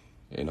about,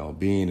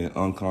 being in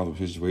uncomfortable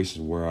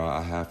situations where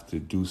I have to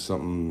do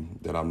something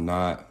that I'm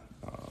not,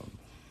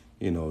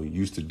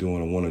 used to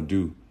doing or want to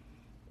do.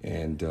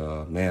 And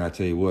man, I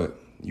tell you what,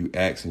 you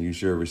ask and you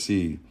shall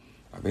receive.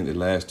 I think the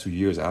last 2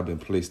 years I've been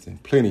placed in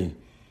plenty,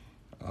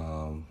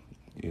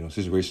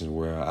 situations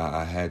where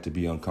I had to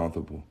be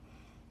uncomfortable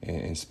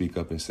and speak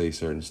up and say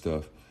certain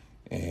stuff.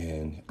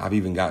 And I've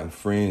even gotten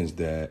friends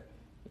that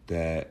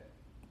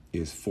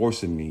is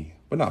forcing me,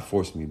 but not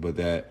forcing me, but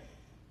that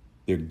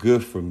they're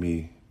good for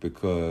me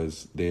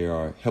because they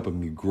are helping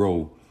me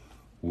grow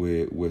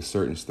with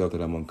certain stuff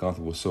that I'm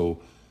uncomfortable.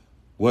 So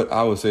what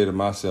I would say to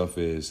myself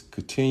is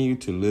continue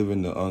to live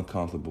in the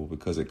uncomfortable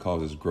because it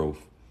causes growth.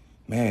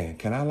 Man,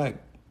 can I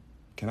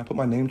put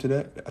my name to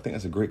that? I think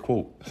that's a great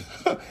quote.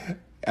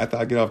 After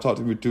I get off Talk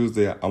to Me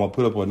Tuesday, I'm going to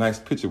put up a nice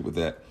picture with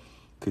that.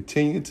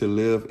 Continue to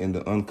live in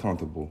the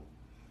uncomfortable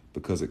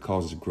because it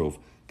causes growth.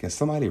 Can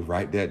somebody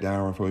write that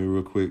down for me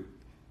real quick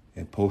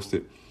and post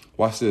it?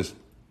 Watch this.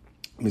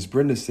 Miss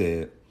Brenda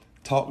said,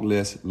 talk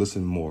less,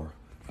 listen more.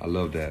 I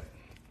love that.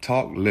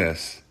 Talk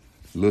less,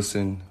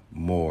 listen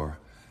more.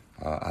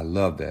 I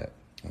love that.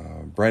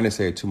 Brandon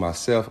said, to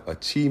myself,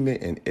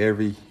 achievement in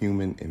every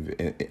human.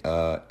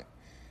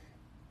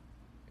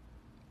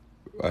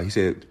 He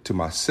said, to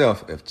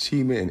myself,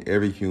 achievement in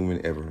every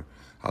human ever.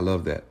 I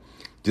love that.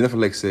 Jennifer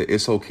Lake said,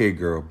 it's okay,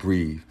 girl,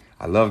 breathe.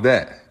 I love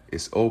that.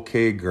 It's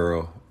okay,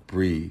 girl,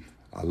 breathe.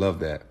 I love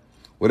that.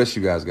 What else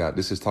you guys got?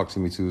 This is Talk to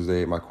Me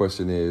Tuesday. My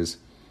question is,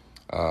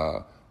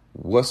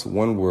 what's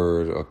one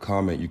word or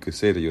comment you could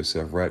say to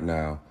yourself right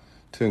now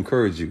to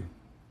encourage you?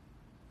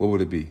 What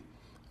would it be?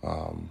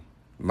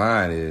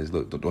 Mine is,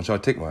 look, don't y'all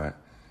take mine.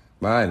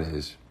 Mine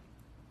is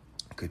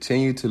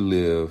continue to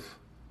live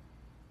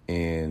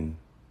in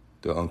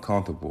the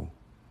uncomfortable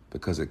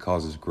because it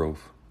causes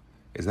growth.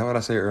 Is that what I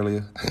said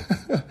earlier?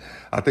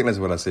 I think that's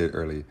what I said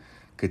earlier.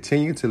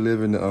 Continue to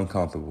live in the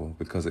uncomfortable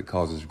because it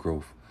causes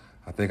growth.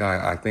 I think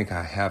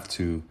I have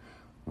to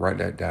write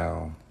that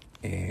down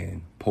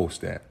and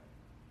post that.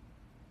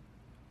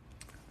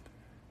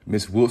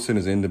 Miss Wilson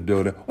is in the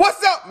building.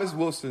 What's up, Miss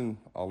Wilson?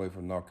 All the way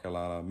from North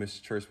Carolina. Miss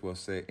Churchwell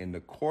said, in the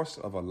course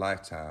of a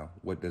lifetime,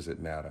 what does it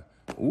matter?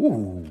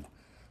 Ooh.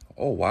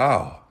 Oh,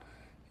 wow.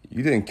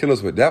 You didn't kill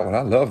us with that one.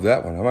 I love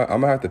that one. I'm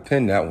going to have to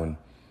pin that one.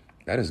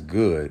 That is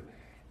good.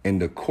 In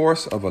the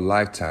course of a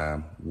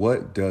lifetime,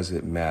 what does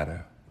it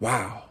matter?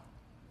 Wow.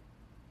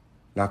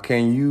 Now,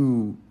 can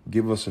you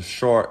give us a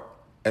short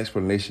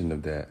explanation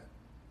of that?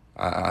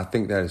 I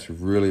think that is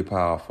really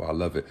powerful. I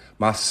love it.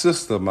 My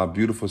sister, my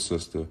beautiful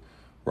sister,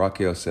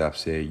 Raquel Sapp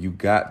said, you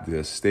got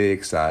this. Stay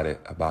excited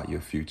about your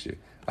future.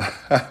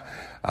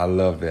 I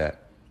love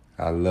that.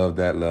 I love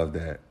that. Love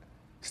that.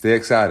 Stay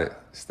excited.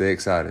 Stay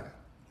excited.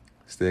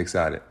 Stay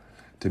excited.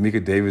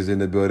 Tamika Davis in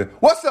the building.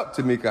 What's up,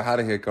 Tamika? How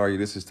the heck are you?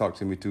 This is Talk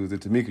to Me Tuesday.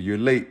 Tamika, you're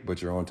late,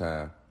 but you're on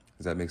time.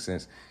 Does that make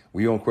sense?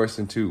 We on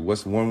question 2.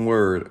 What's one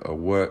word or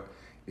what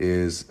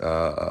is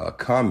a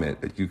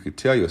comment that you could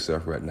tell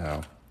yourself right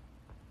now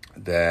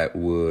that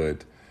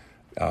would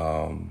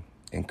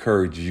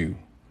encourage you?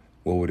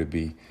 What would it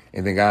be?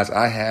 And then, guys,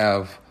 I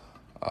have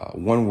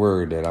one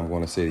word that I'm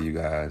going to say to you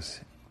guys,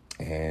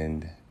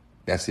 and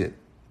that's it.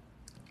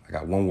 I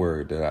got one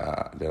word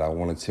that I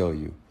want to tell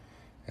you,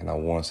 and I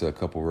want to say a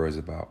couple words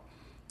about,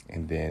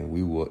 and then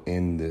we will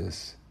end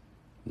this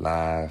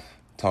live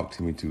Talk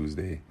to Me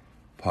Tuesday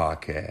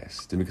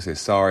podcast. Tamika said,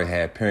 sorry,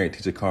 had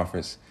parent-teacher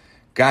conference.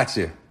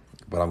 Gotcha,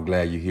 but I'm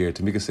glad you're here.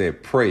 Tamika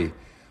said, pray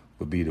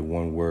would be the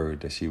one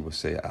word that she would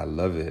say. I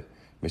love it.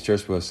 Ms.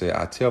 Churchwell said,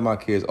 I tell my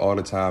kids all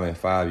the time, in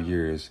 5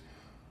 years,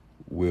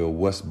 will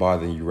what's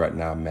bothering you right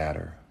now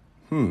matter?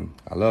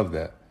 I love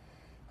that.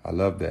 I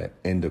love that.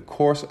 In the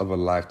course of a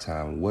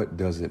lifetime, what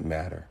does it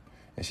matter?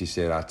 And she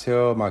said, I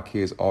tell my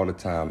kids all the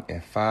time,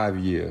 in 5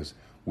 years,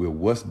 will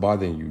what's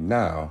bothering you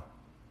now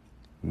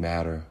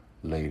matter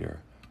later?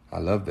 I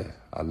love that.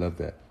 I love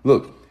that.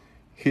 Look,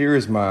 here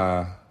is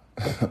my,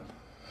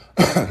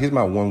 here's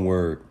my one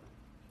word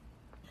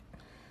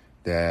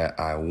that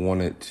I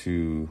wanted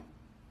to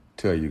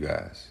tell you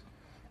guys.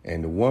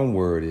 And the one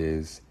word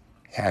is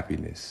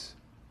happiness.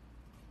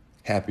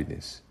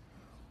 Happiness.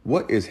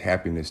 What is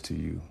happiness to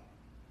you?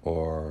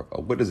 Or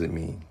what does it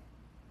mean?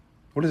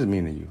 What does it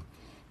mean to you?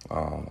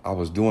 I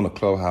was doing a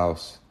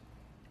Clubhouse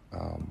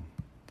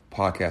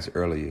podcast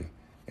earlier,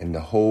 and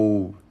the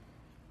whole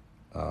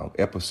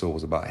episode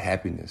was about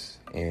happiness.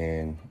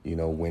 And, you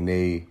know, when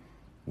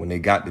they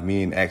got to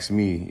me and asked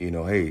me, you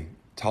know, hey,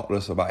 talk to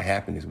us about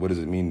happiness. What does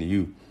it mean to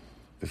you?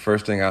 The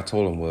first thing I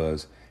told them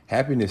was,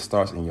 happiness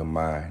starts in your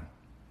mind.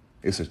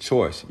 It's a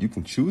choice. You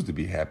can choose to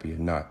be happy or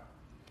not.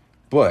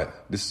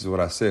 But this is what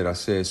I said. I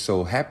said,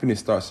 so happiness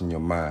starts in your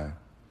mind.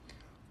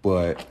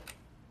 But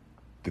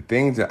the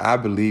things that I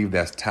believe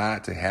that's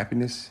tied to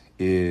happiness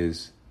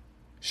is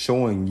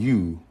showing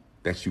you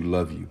that you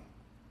love you.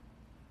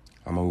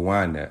 I'm going to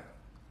rewind that.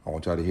 I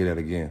want y'all to hear that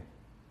again.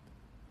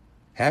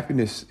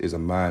 Happiness is a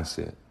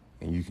mindset,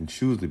 and you can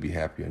choose to be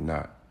happy or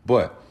not.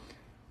 But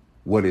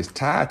what is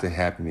tied to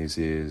happiness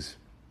is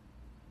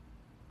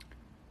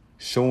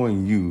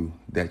showing you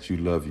that you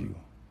love you.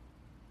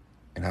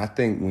 And I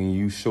think when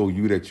you show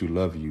you that you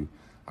love you,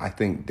 I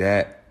think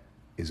that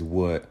is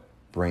what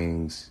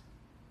brings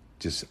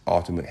just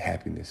ultimate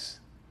happiness.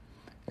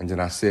 And then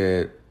I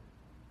said,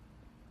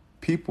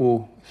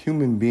 people,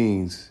 human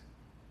beings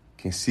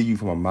can see you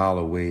from a mile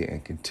away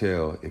and can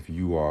tell if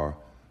you are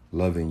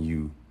loving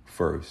you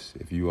first,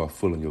 if you are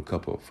filling your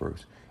cup up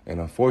first. And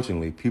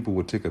unfortunately, people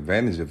will take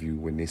advantage of you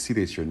when they see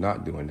that you're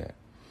not doing that.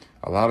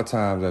 A lot of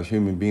times as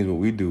human beings, what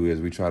we do is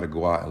we try to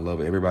go out and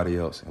love everybody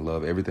else and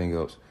love everything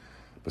else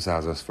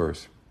besides us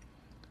first.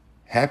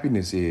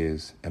 Happiness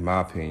is, in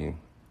my opinion,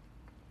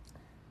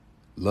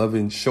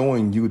 loving,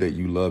 showing you that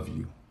you love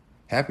you.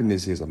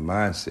 Happiness is a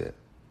mindset.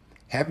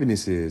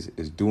 Happiness is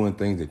doing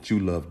things that you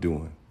love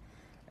doing.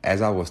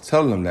 As I was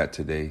telling them that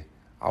today,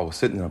 I was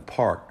sitting in a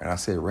park, and I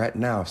said, right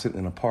now I'm sitting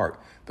in a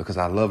park because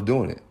I love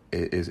doing it.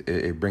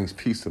 It brings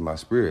peace to my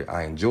spirit.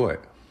 I enjoy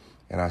it.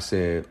 And I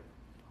said,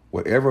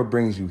 whatever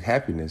brings you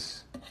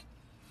happiness,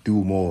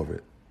 do more of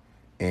it.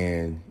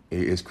 And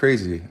it's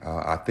crazy.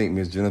 I think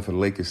Miss Jennifer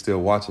Lake is still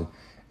watching.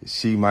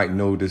 She might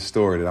know this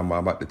story that I'm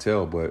about to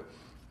tell, but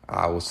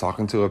I was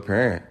talking to a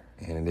parent,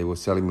 and they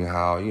was telling me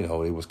how, you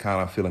know, they was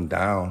kind of feeling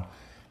down.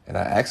 And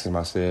I asked them,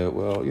 I said,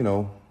 well, you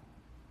know,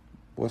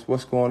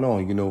 what's going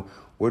on? You know,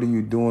 what are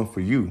you doing for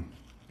you?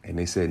 And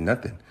they said,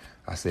 nothing.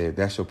 I said,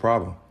 that's your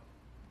problem.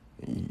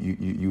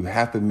 You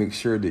have to make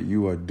sure that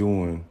you are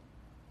doing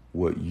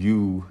what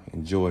you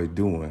enjoy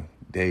doing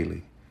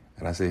daily.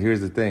 And I said,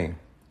 here's the thing.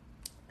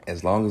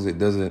 As long as it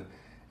doesn't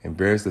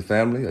embarrass the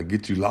family or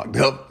get you locked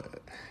up,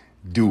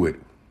 do it.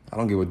 I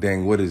don't give a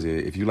dang what is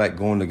it. If you like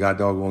going to God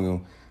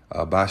doggone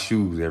buy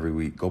shoes every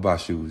week, go buy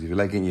shoes. If you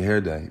like getting your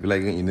hair done, if you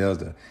like getting your nails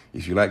done,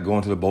 if you like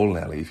going to the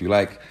bowling alley, if you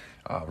like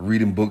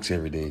reading books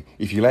every day,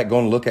 if you like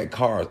going to look at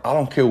cars, I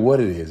don't care what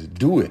it is,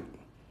 do it,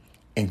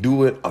 and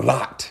do it a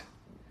lot.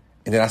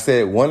 And then I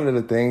said one of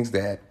the things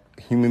that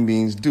human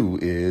beings do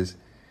is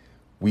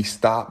we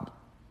stop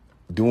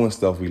doing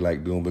stuff we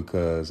like doing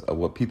because of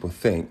what people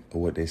think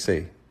or what they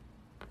say.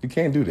 You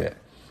can't do that.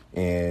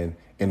 And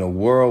in a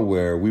world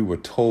where we were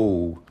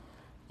told,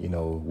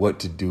 what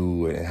to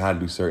do and how to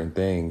do certain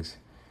things,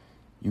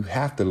 you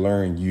have to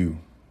learn you,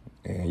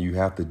 and you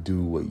have to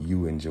do what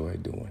you enjoy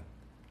doing.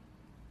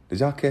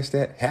 Did y'all catch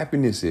that?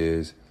 Happiness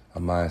is a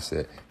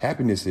mindset.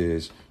 Happiness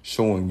is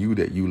showing you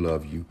that you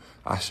love you.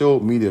 I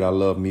showed me that I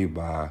love me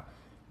by,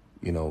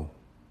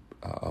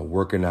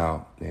 working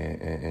out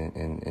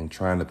and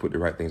trying to put the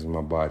right things in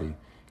my body,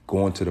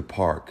 going to the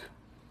park,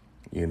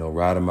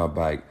 riding my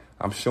bike.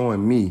 I'm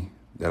showing me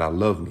that I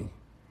love me.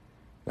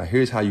 Now,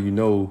 here's how you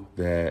know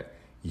that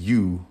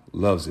you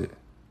loves it.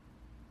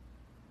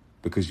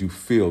 Because you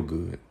feel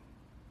good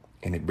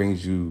and it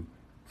brings you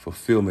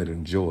fulfillment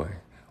and joy.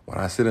 When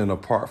I sit in a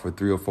park for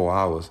 3 or 4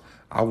 hours,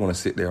 I want to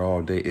sit there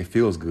all day. It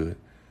feels good,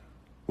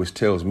 which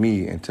tells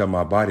me and tell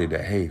my body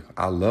that, hey,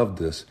 I love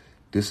this.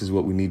 This is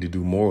what we need to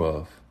do more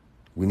of.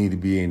 We need to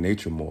be in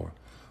nature more.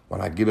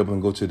 When I get up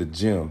and go to the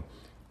gym,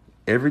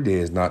 every day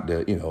is not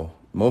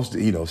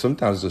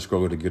sometimes it's a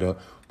struggle to get up.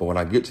 But when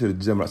I get to the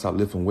gym and I start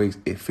lifting weights,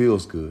 it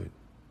feels good.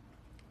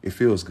 It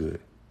feels good.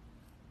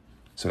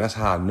 So that's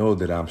how I know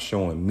that I'm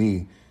showing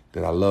me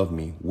that I love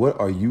me. What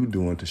are you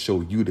doing to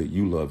show you that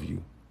you love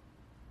you?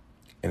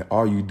 And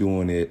are you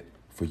doing it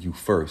for you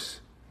first?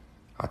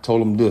 I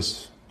told him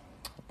this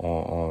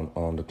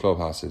on the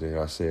clubhouse today.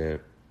 I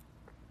said,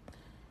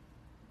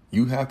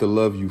 you have to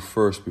love you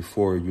first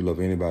before you love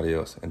anybody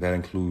else. And that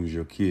includes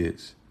your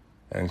kids.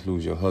 That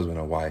includes your husband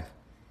or wife.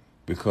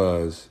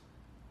 Because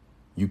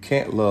you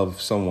can't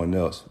love someone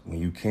else when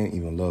you can't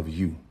even love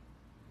you.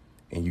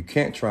 And you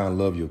can't try and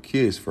love your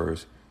kids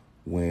first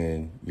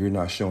when you're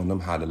not showing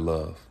them how to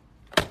love.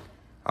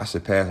 I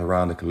should pass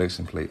around the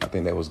collection plate. I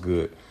think that was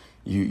good.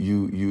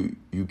 You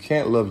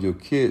can't love your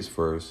kids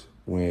first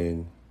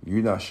when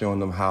you're not showing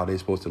them how they're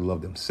supposed to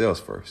love themselves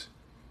first.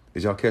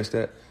 Did y'all catch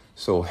that?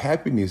 So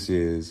happiness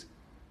is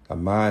a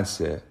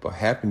mindset, but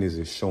happiness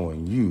is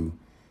showing you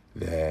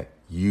that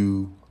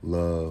you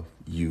love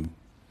you.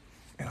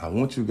 And I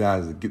want you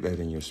guys to get that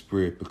in your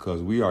spirit,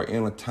 because we are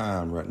in a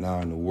time right now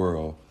in the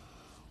world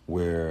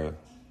where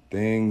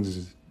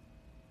things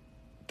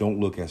don't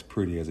look as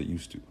pretty as it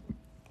used to.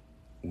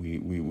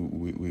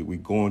 We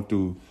going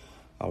through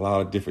a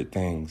lot of different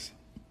things,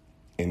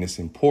 and it's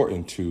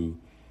important to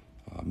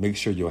make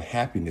sure your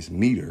happiness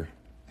meter,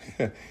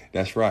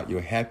 that's right,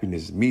 your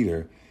happiness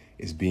meter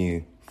is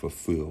being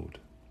fulfilled.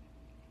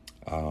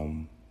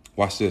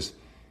 Watch this.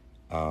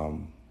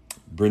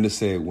 Brenda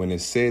said, when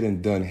it's said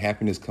and done,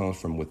 happiness comes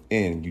from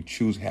within. You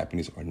choose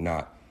happiness or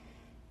not.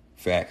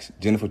 Facts.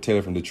 Jennifer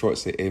Taylor from Detroit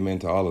said amen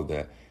to all of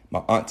that. My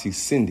auntie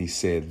Cindy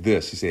said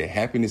this. She said,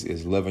 happiness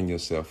is loving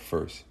yourself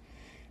first.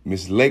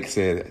 Miss Lake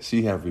said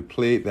she have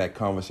replayed that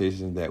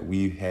conversation that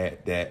we've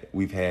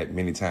had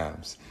many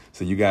times.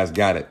 So you guys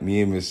got it.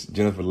 Me and Miss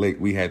Jennifer Lake,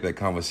 we had that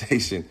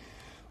conversation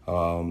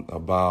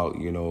about,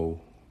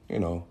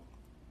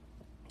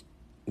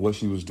 what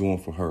she was doing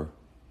for her,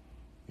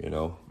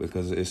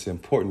 because it's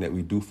important that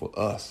we do for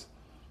us.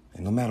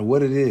 And no matter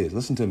what it is,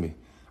 listen to me.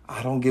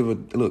 I don't give a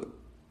look.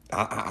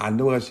 I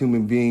know as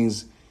human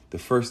beings, the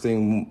first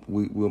thing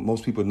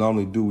most people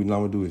normally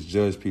do is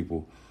judge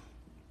people.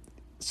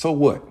 So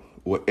what?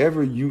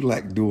 Whatever you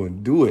like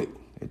doing, do it.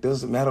 It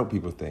doesn't matter what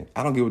people think.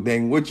 I don't give a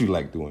dang what you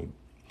like doing.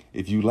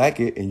 If you like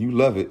it and you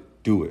love it,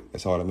 do it.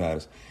 That's all that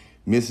matters.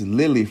 Miss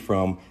Lily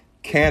from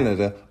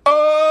Canada.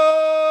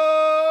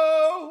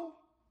 Oh,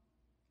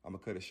 I'm going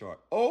to cut it short.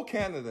 Oh,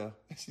 Canada.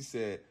 She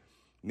said,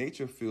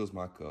 nature fills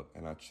my cup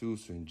and I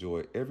choose to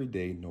enjoy it every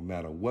day, no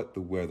matter what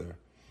the weather.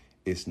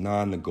 It's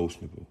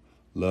non-negotiable.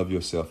 Love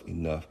yourself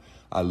enough.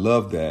 I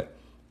love that.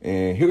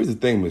 And here's the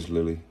thing, Miss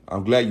Lily.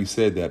 I'm glad you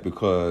said that,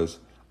 because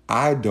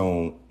I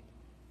don't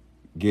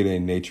get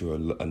in nature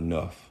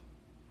enough.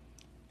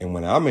 And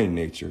when I'm in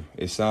nature,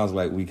 it sounds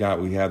like we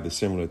have the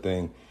similar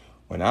thing.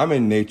 When I'm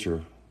in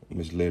nature,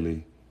 Miss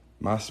Lily,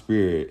 my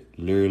spirit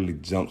literally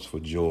jumps for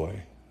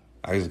joy.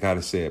 I just got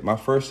to say it. My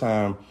first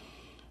time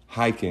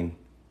hiking,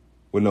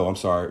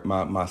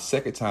 my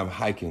second time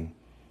hiking,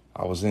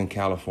 I was in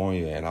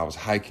California and I was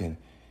hiking.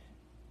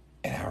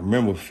 And I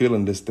remember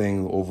feeling this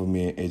thing over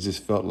me. It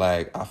just felt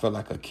like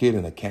a kid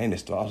in a candy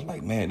store. I was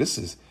like, man,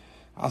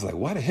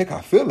 why the heck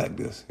I feel like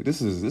this?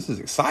 This is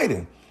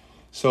exciting.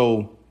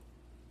 So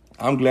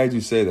I'm glad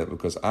you say that,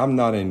 because I'm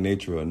not in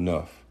nature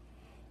enough.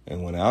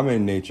 And when I'm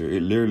in nature,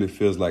 it literally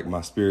feels like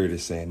my spirit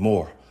is saying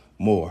more,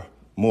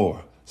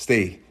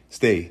 stay,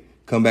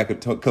 come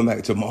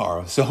back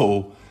tomorrow.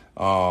 So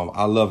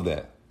I love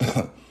that.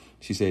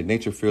 She said,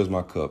 nature fills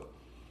my cup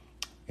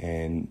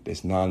and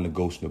it's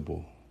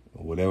non-negotiable.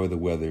 or whatever the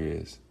weather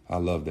is. I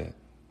love that.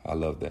 I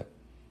love that.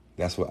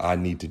 That's what I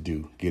need to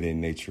do, get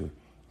in nature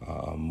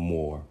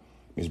more.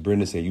 Ms.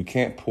 Brenda said, you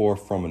can't pour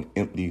from an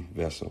empty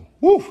vessel.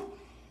 Woo!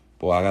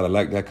 Boy, I got to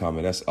like that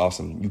comment. That's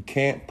awesome. You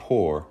can't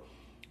pour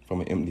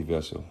from an empty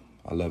vessel.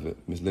 I love it.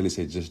 Ms. Lily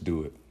said, just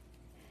do it.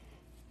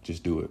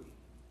 Just do it.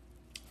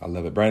 I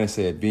love it. Brandon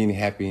said, being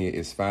happy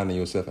is finding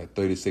yourself at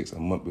 36, a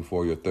month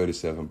before your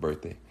 37th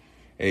birthday.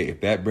 Hey,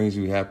 if that brings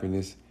you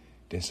happiness,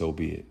 then so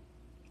be it.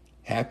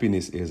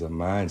 Happiness is a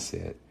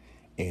mindset,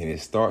 and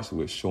it starts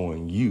with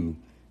showing you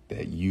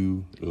that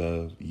you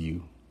love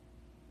you.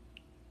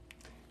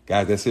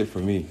 Guys, that's it for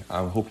me.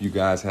 I hope you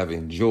guys have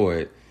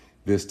enjoyed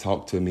this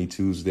Talk to Me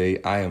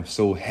Tuesday. I am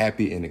so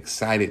happy and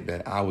excited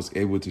that I was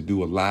able to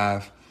do a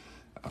live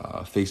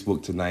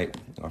Facebook tonight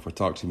for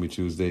Talk to Me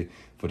Tuesday.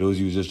 For those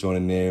of you just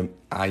joining in,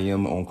 I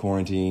am on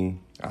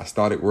quarantine. I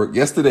started work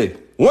yesterday.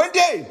 One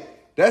day.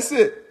 That's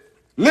it.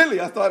 Literally,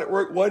 I started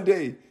work one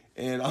day,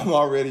 and I'm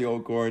already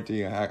on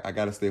quarantine. I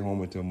got to stay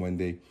home until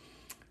Monday.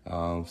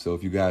 So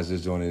if you guys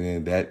just joining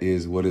in, that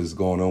is what is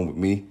going on with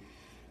me.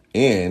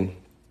 And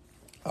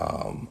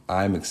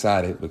I'm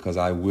excited because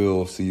I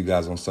will see you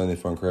guys on Sunday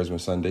for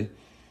Encouragement Sunday.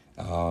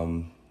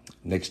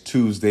 Next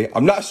Tuesday,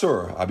 I'm not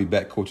sure. I'll be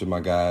back coaching my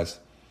guys.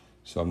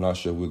 So I'm not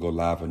sure if we'll go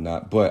live or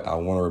not. But I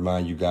want to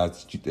remind you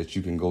guys that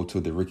you can go to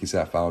the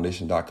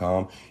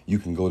RickySappFoundation.com. You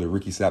can go to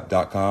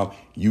RickySapp.com.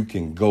 You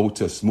can go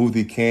to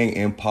Smoothie King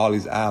and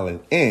Polly's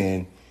Island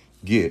and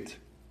get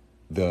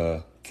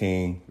the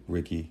King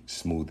Ricky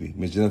smoothie.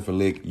 Ms. Jennifer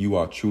Lake, you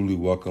are truly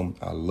welcome.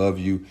 I love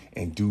you.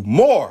 And do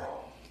more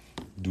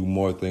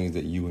things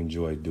that you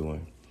enjoy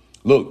doing.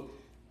 Look,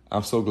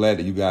 I'm so glad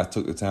that you guys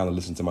took the time to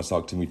listen to my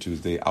Talk to Me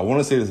Tuesday. I want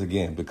to say this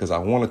again because I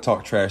want to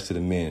talk trash to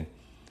the men.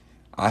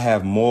 I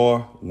have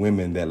more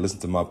women that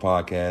listen to my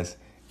podcast,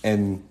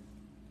 and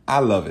I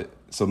love it.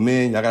 So,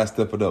 men, y'all got to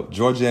step it up.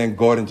 Georgianne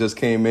Gordon just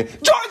came in.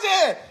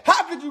 Georgianne,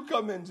 how could you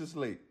come in just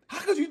late? How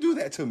could you do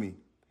that to me?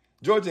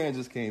 Georgianne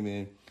just came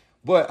in.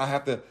 But I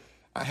have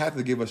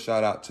to give a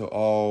shout out to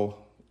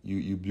all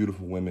you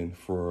beautiful women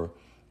for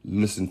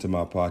listening to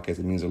my podcast.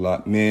 It means a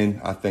lot. Men,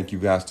 I thank you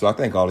guys too. I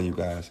thank all of you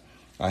guys.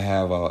 I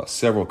have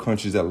several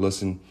countries that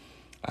listen.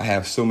 I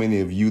have so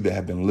many of you that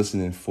have been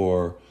listening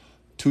for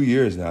 2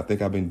 years now. I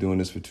think I've been doing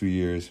this for 2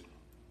 years.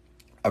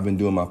 I've been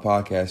doing my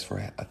podcast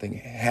for, I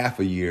think, half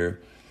a year.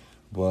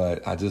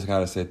 But I just got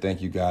to say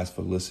thank you guys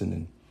for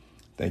listening.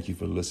 Thank you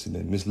for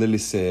listening. Miss Lily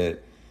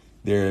said,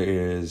 there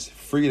is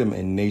freedom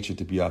in nature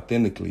to be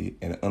authentically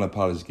and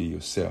unapologetically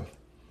yourself.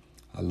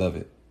 I love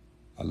it.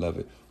 I love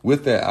it.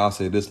 With that, I'll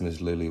say this,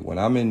 Miss Lily. When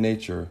I'm in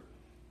nature,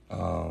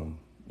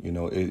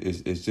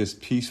 it's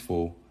just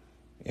peaceful,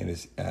 and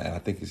I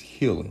think it's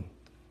healing.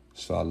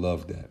 So I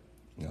love that.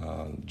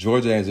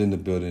 Georgianne's in the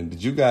building.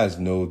 Did you guys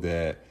know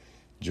that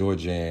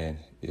Georgianne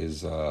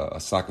is a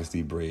Soccer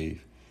Steve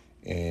Brave,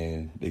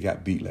 and they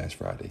got beat last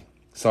Friday?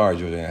 Sorry,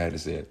 Georgianne, I had to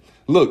say it.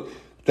 Look,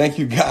 thank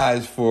you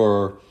guys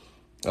for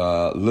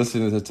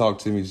listening to Talk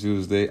to Me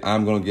Tuesday.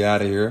 I'm going to get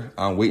out of here.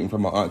 I'm waiting for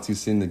my Auntie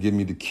Cindy to give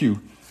me the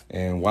cue.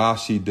 And while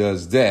she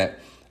does that,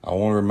 I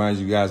want to remind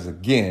you guys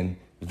again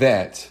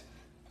that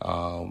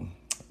the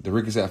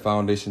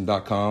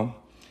RickySappFoundation.com,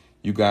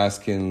 you guys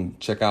can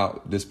check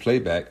out this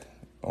playback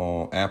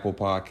on Apple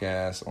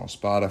Podcasts, on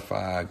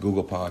Spotify,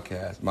 Google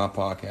Podcasts. My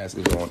podcast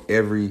is on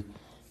every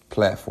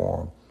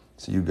platform,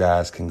 so you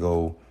guys can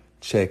go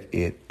check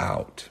it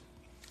out.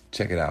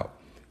 Check it out.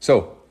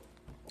 So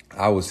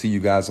I will see you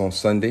guys on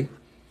Sunday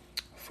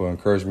for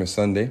Encouragement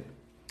Sunday.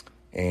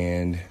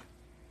 And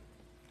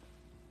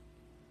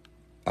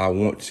I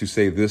want to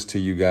say this to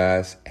you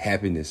guys.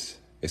 Happiness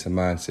is a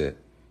mindset.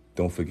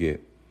 Don't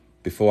forget.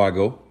 Before I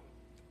go,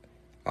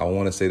 I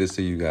want to say this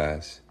to you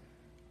guys.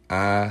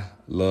 I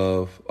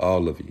love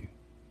all of you.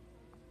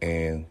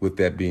 And with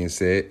that being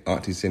said,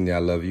 Auntie Cindy, I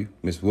love you.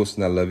 Miss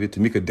Wilson, I love you.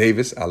 Tamika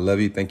Davis, I love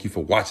you. Thank you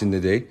for watching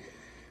today.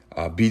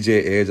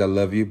 BJ Edge, I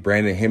love you.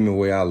 Brandon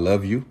Hemingway, I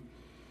love you.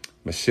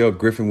 Michelle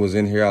Griffin was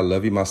in here. I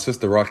love you. My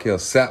sister Raquel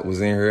Sapp was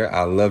in here.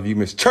 I love you.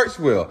 Miss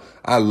Churchwell,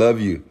 I love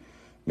you.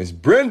 Miss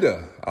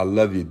Brenda, I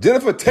love you.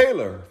 Jennifer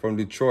Taylor from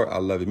Detroit, I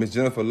love you. Miss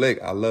Jennifer Lake,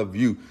 I love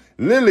you.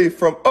 Lily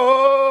from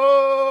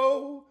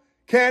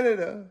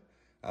Canada,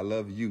 I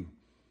love you.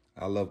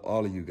 I love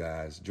all of you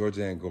guys.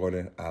 Georgianne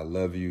Gordon, I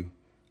love you.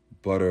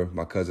 Butter,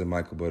 my cousin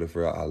Michael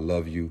Butterfield, I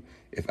love you.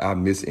 If I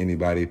miss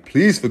anybody,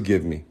 please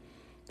forgive me.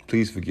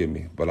 Please forgive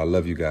me. But I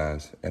love you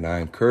guys. And I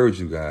encourage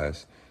you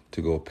guys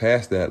to go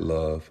past that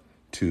love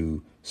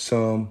to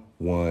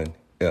someone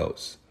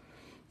else.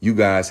 You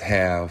guys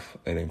have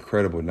an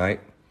incredible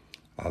night.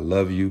 I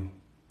love you.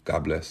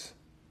 God bless.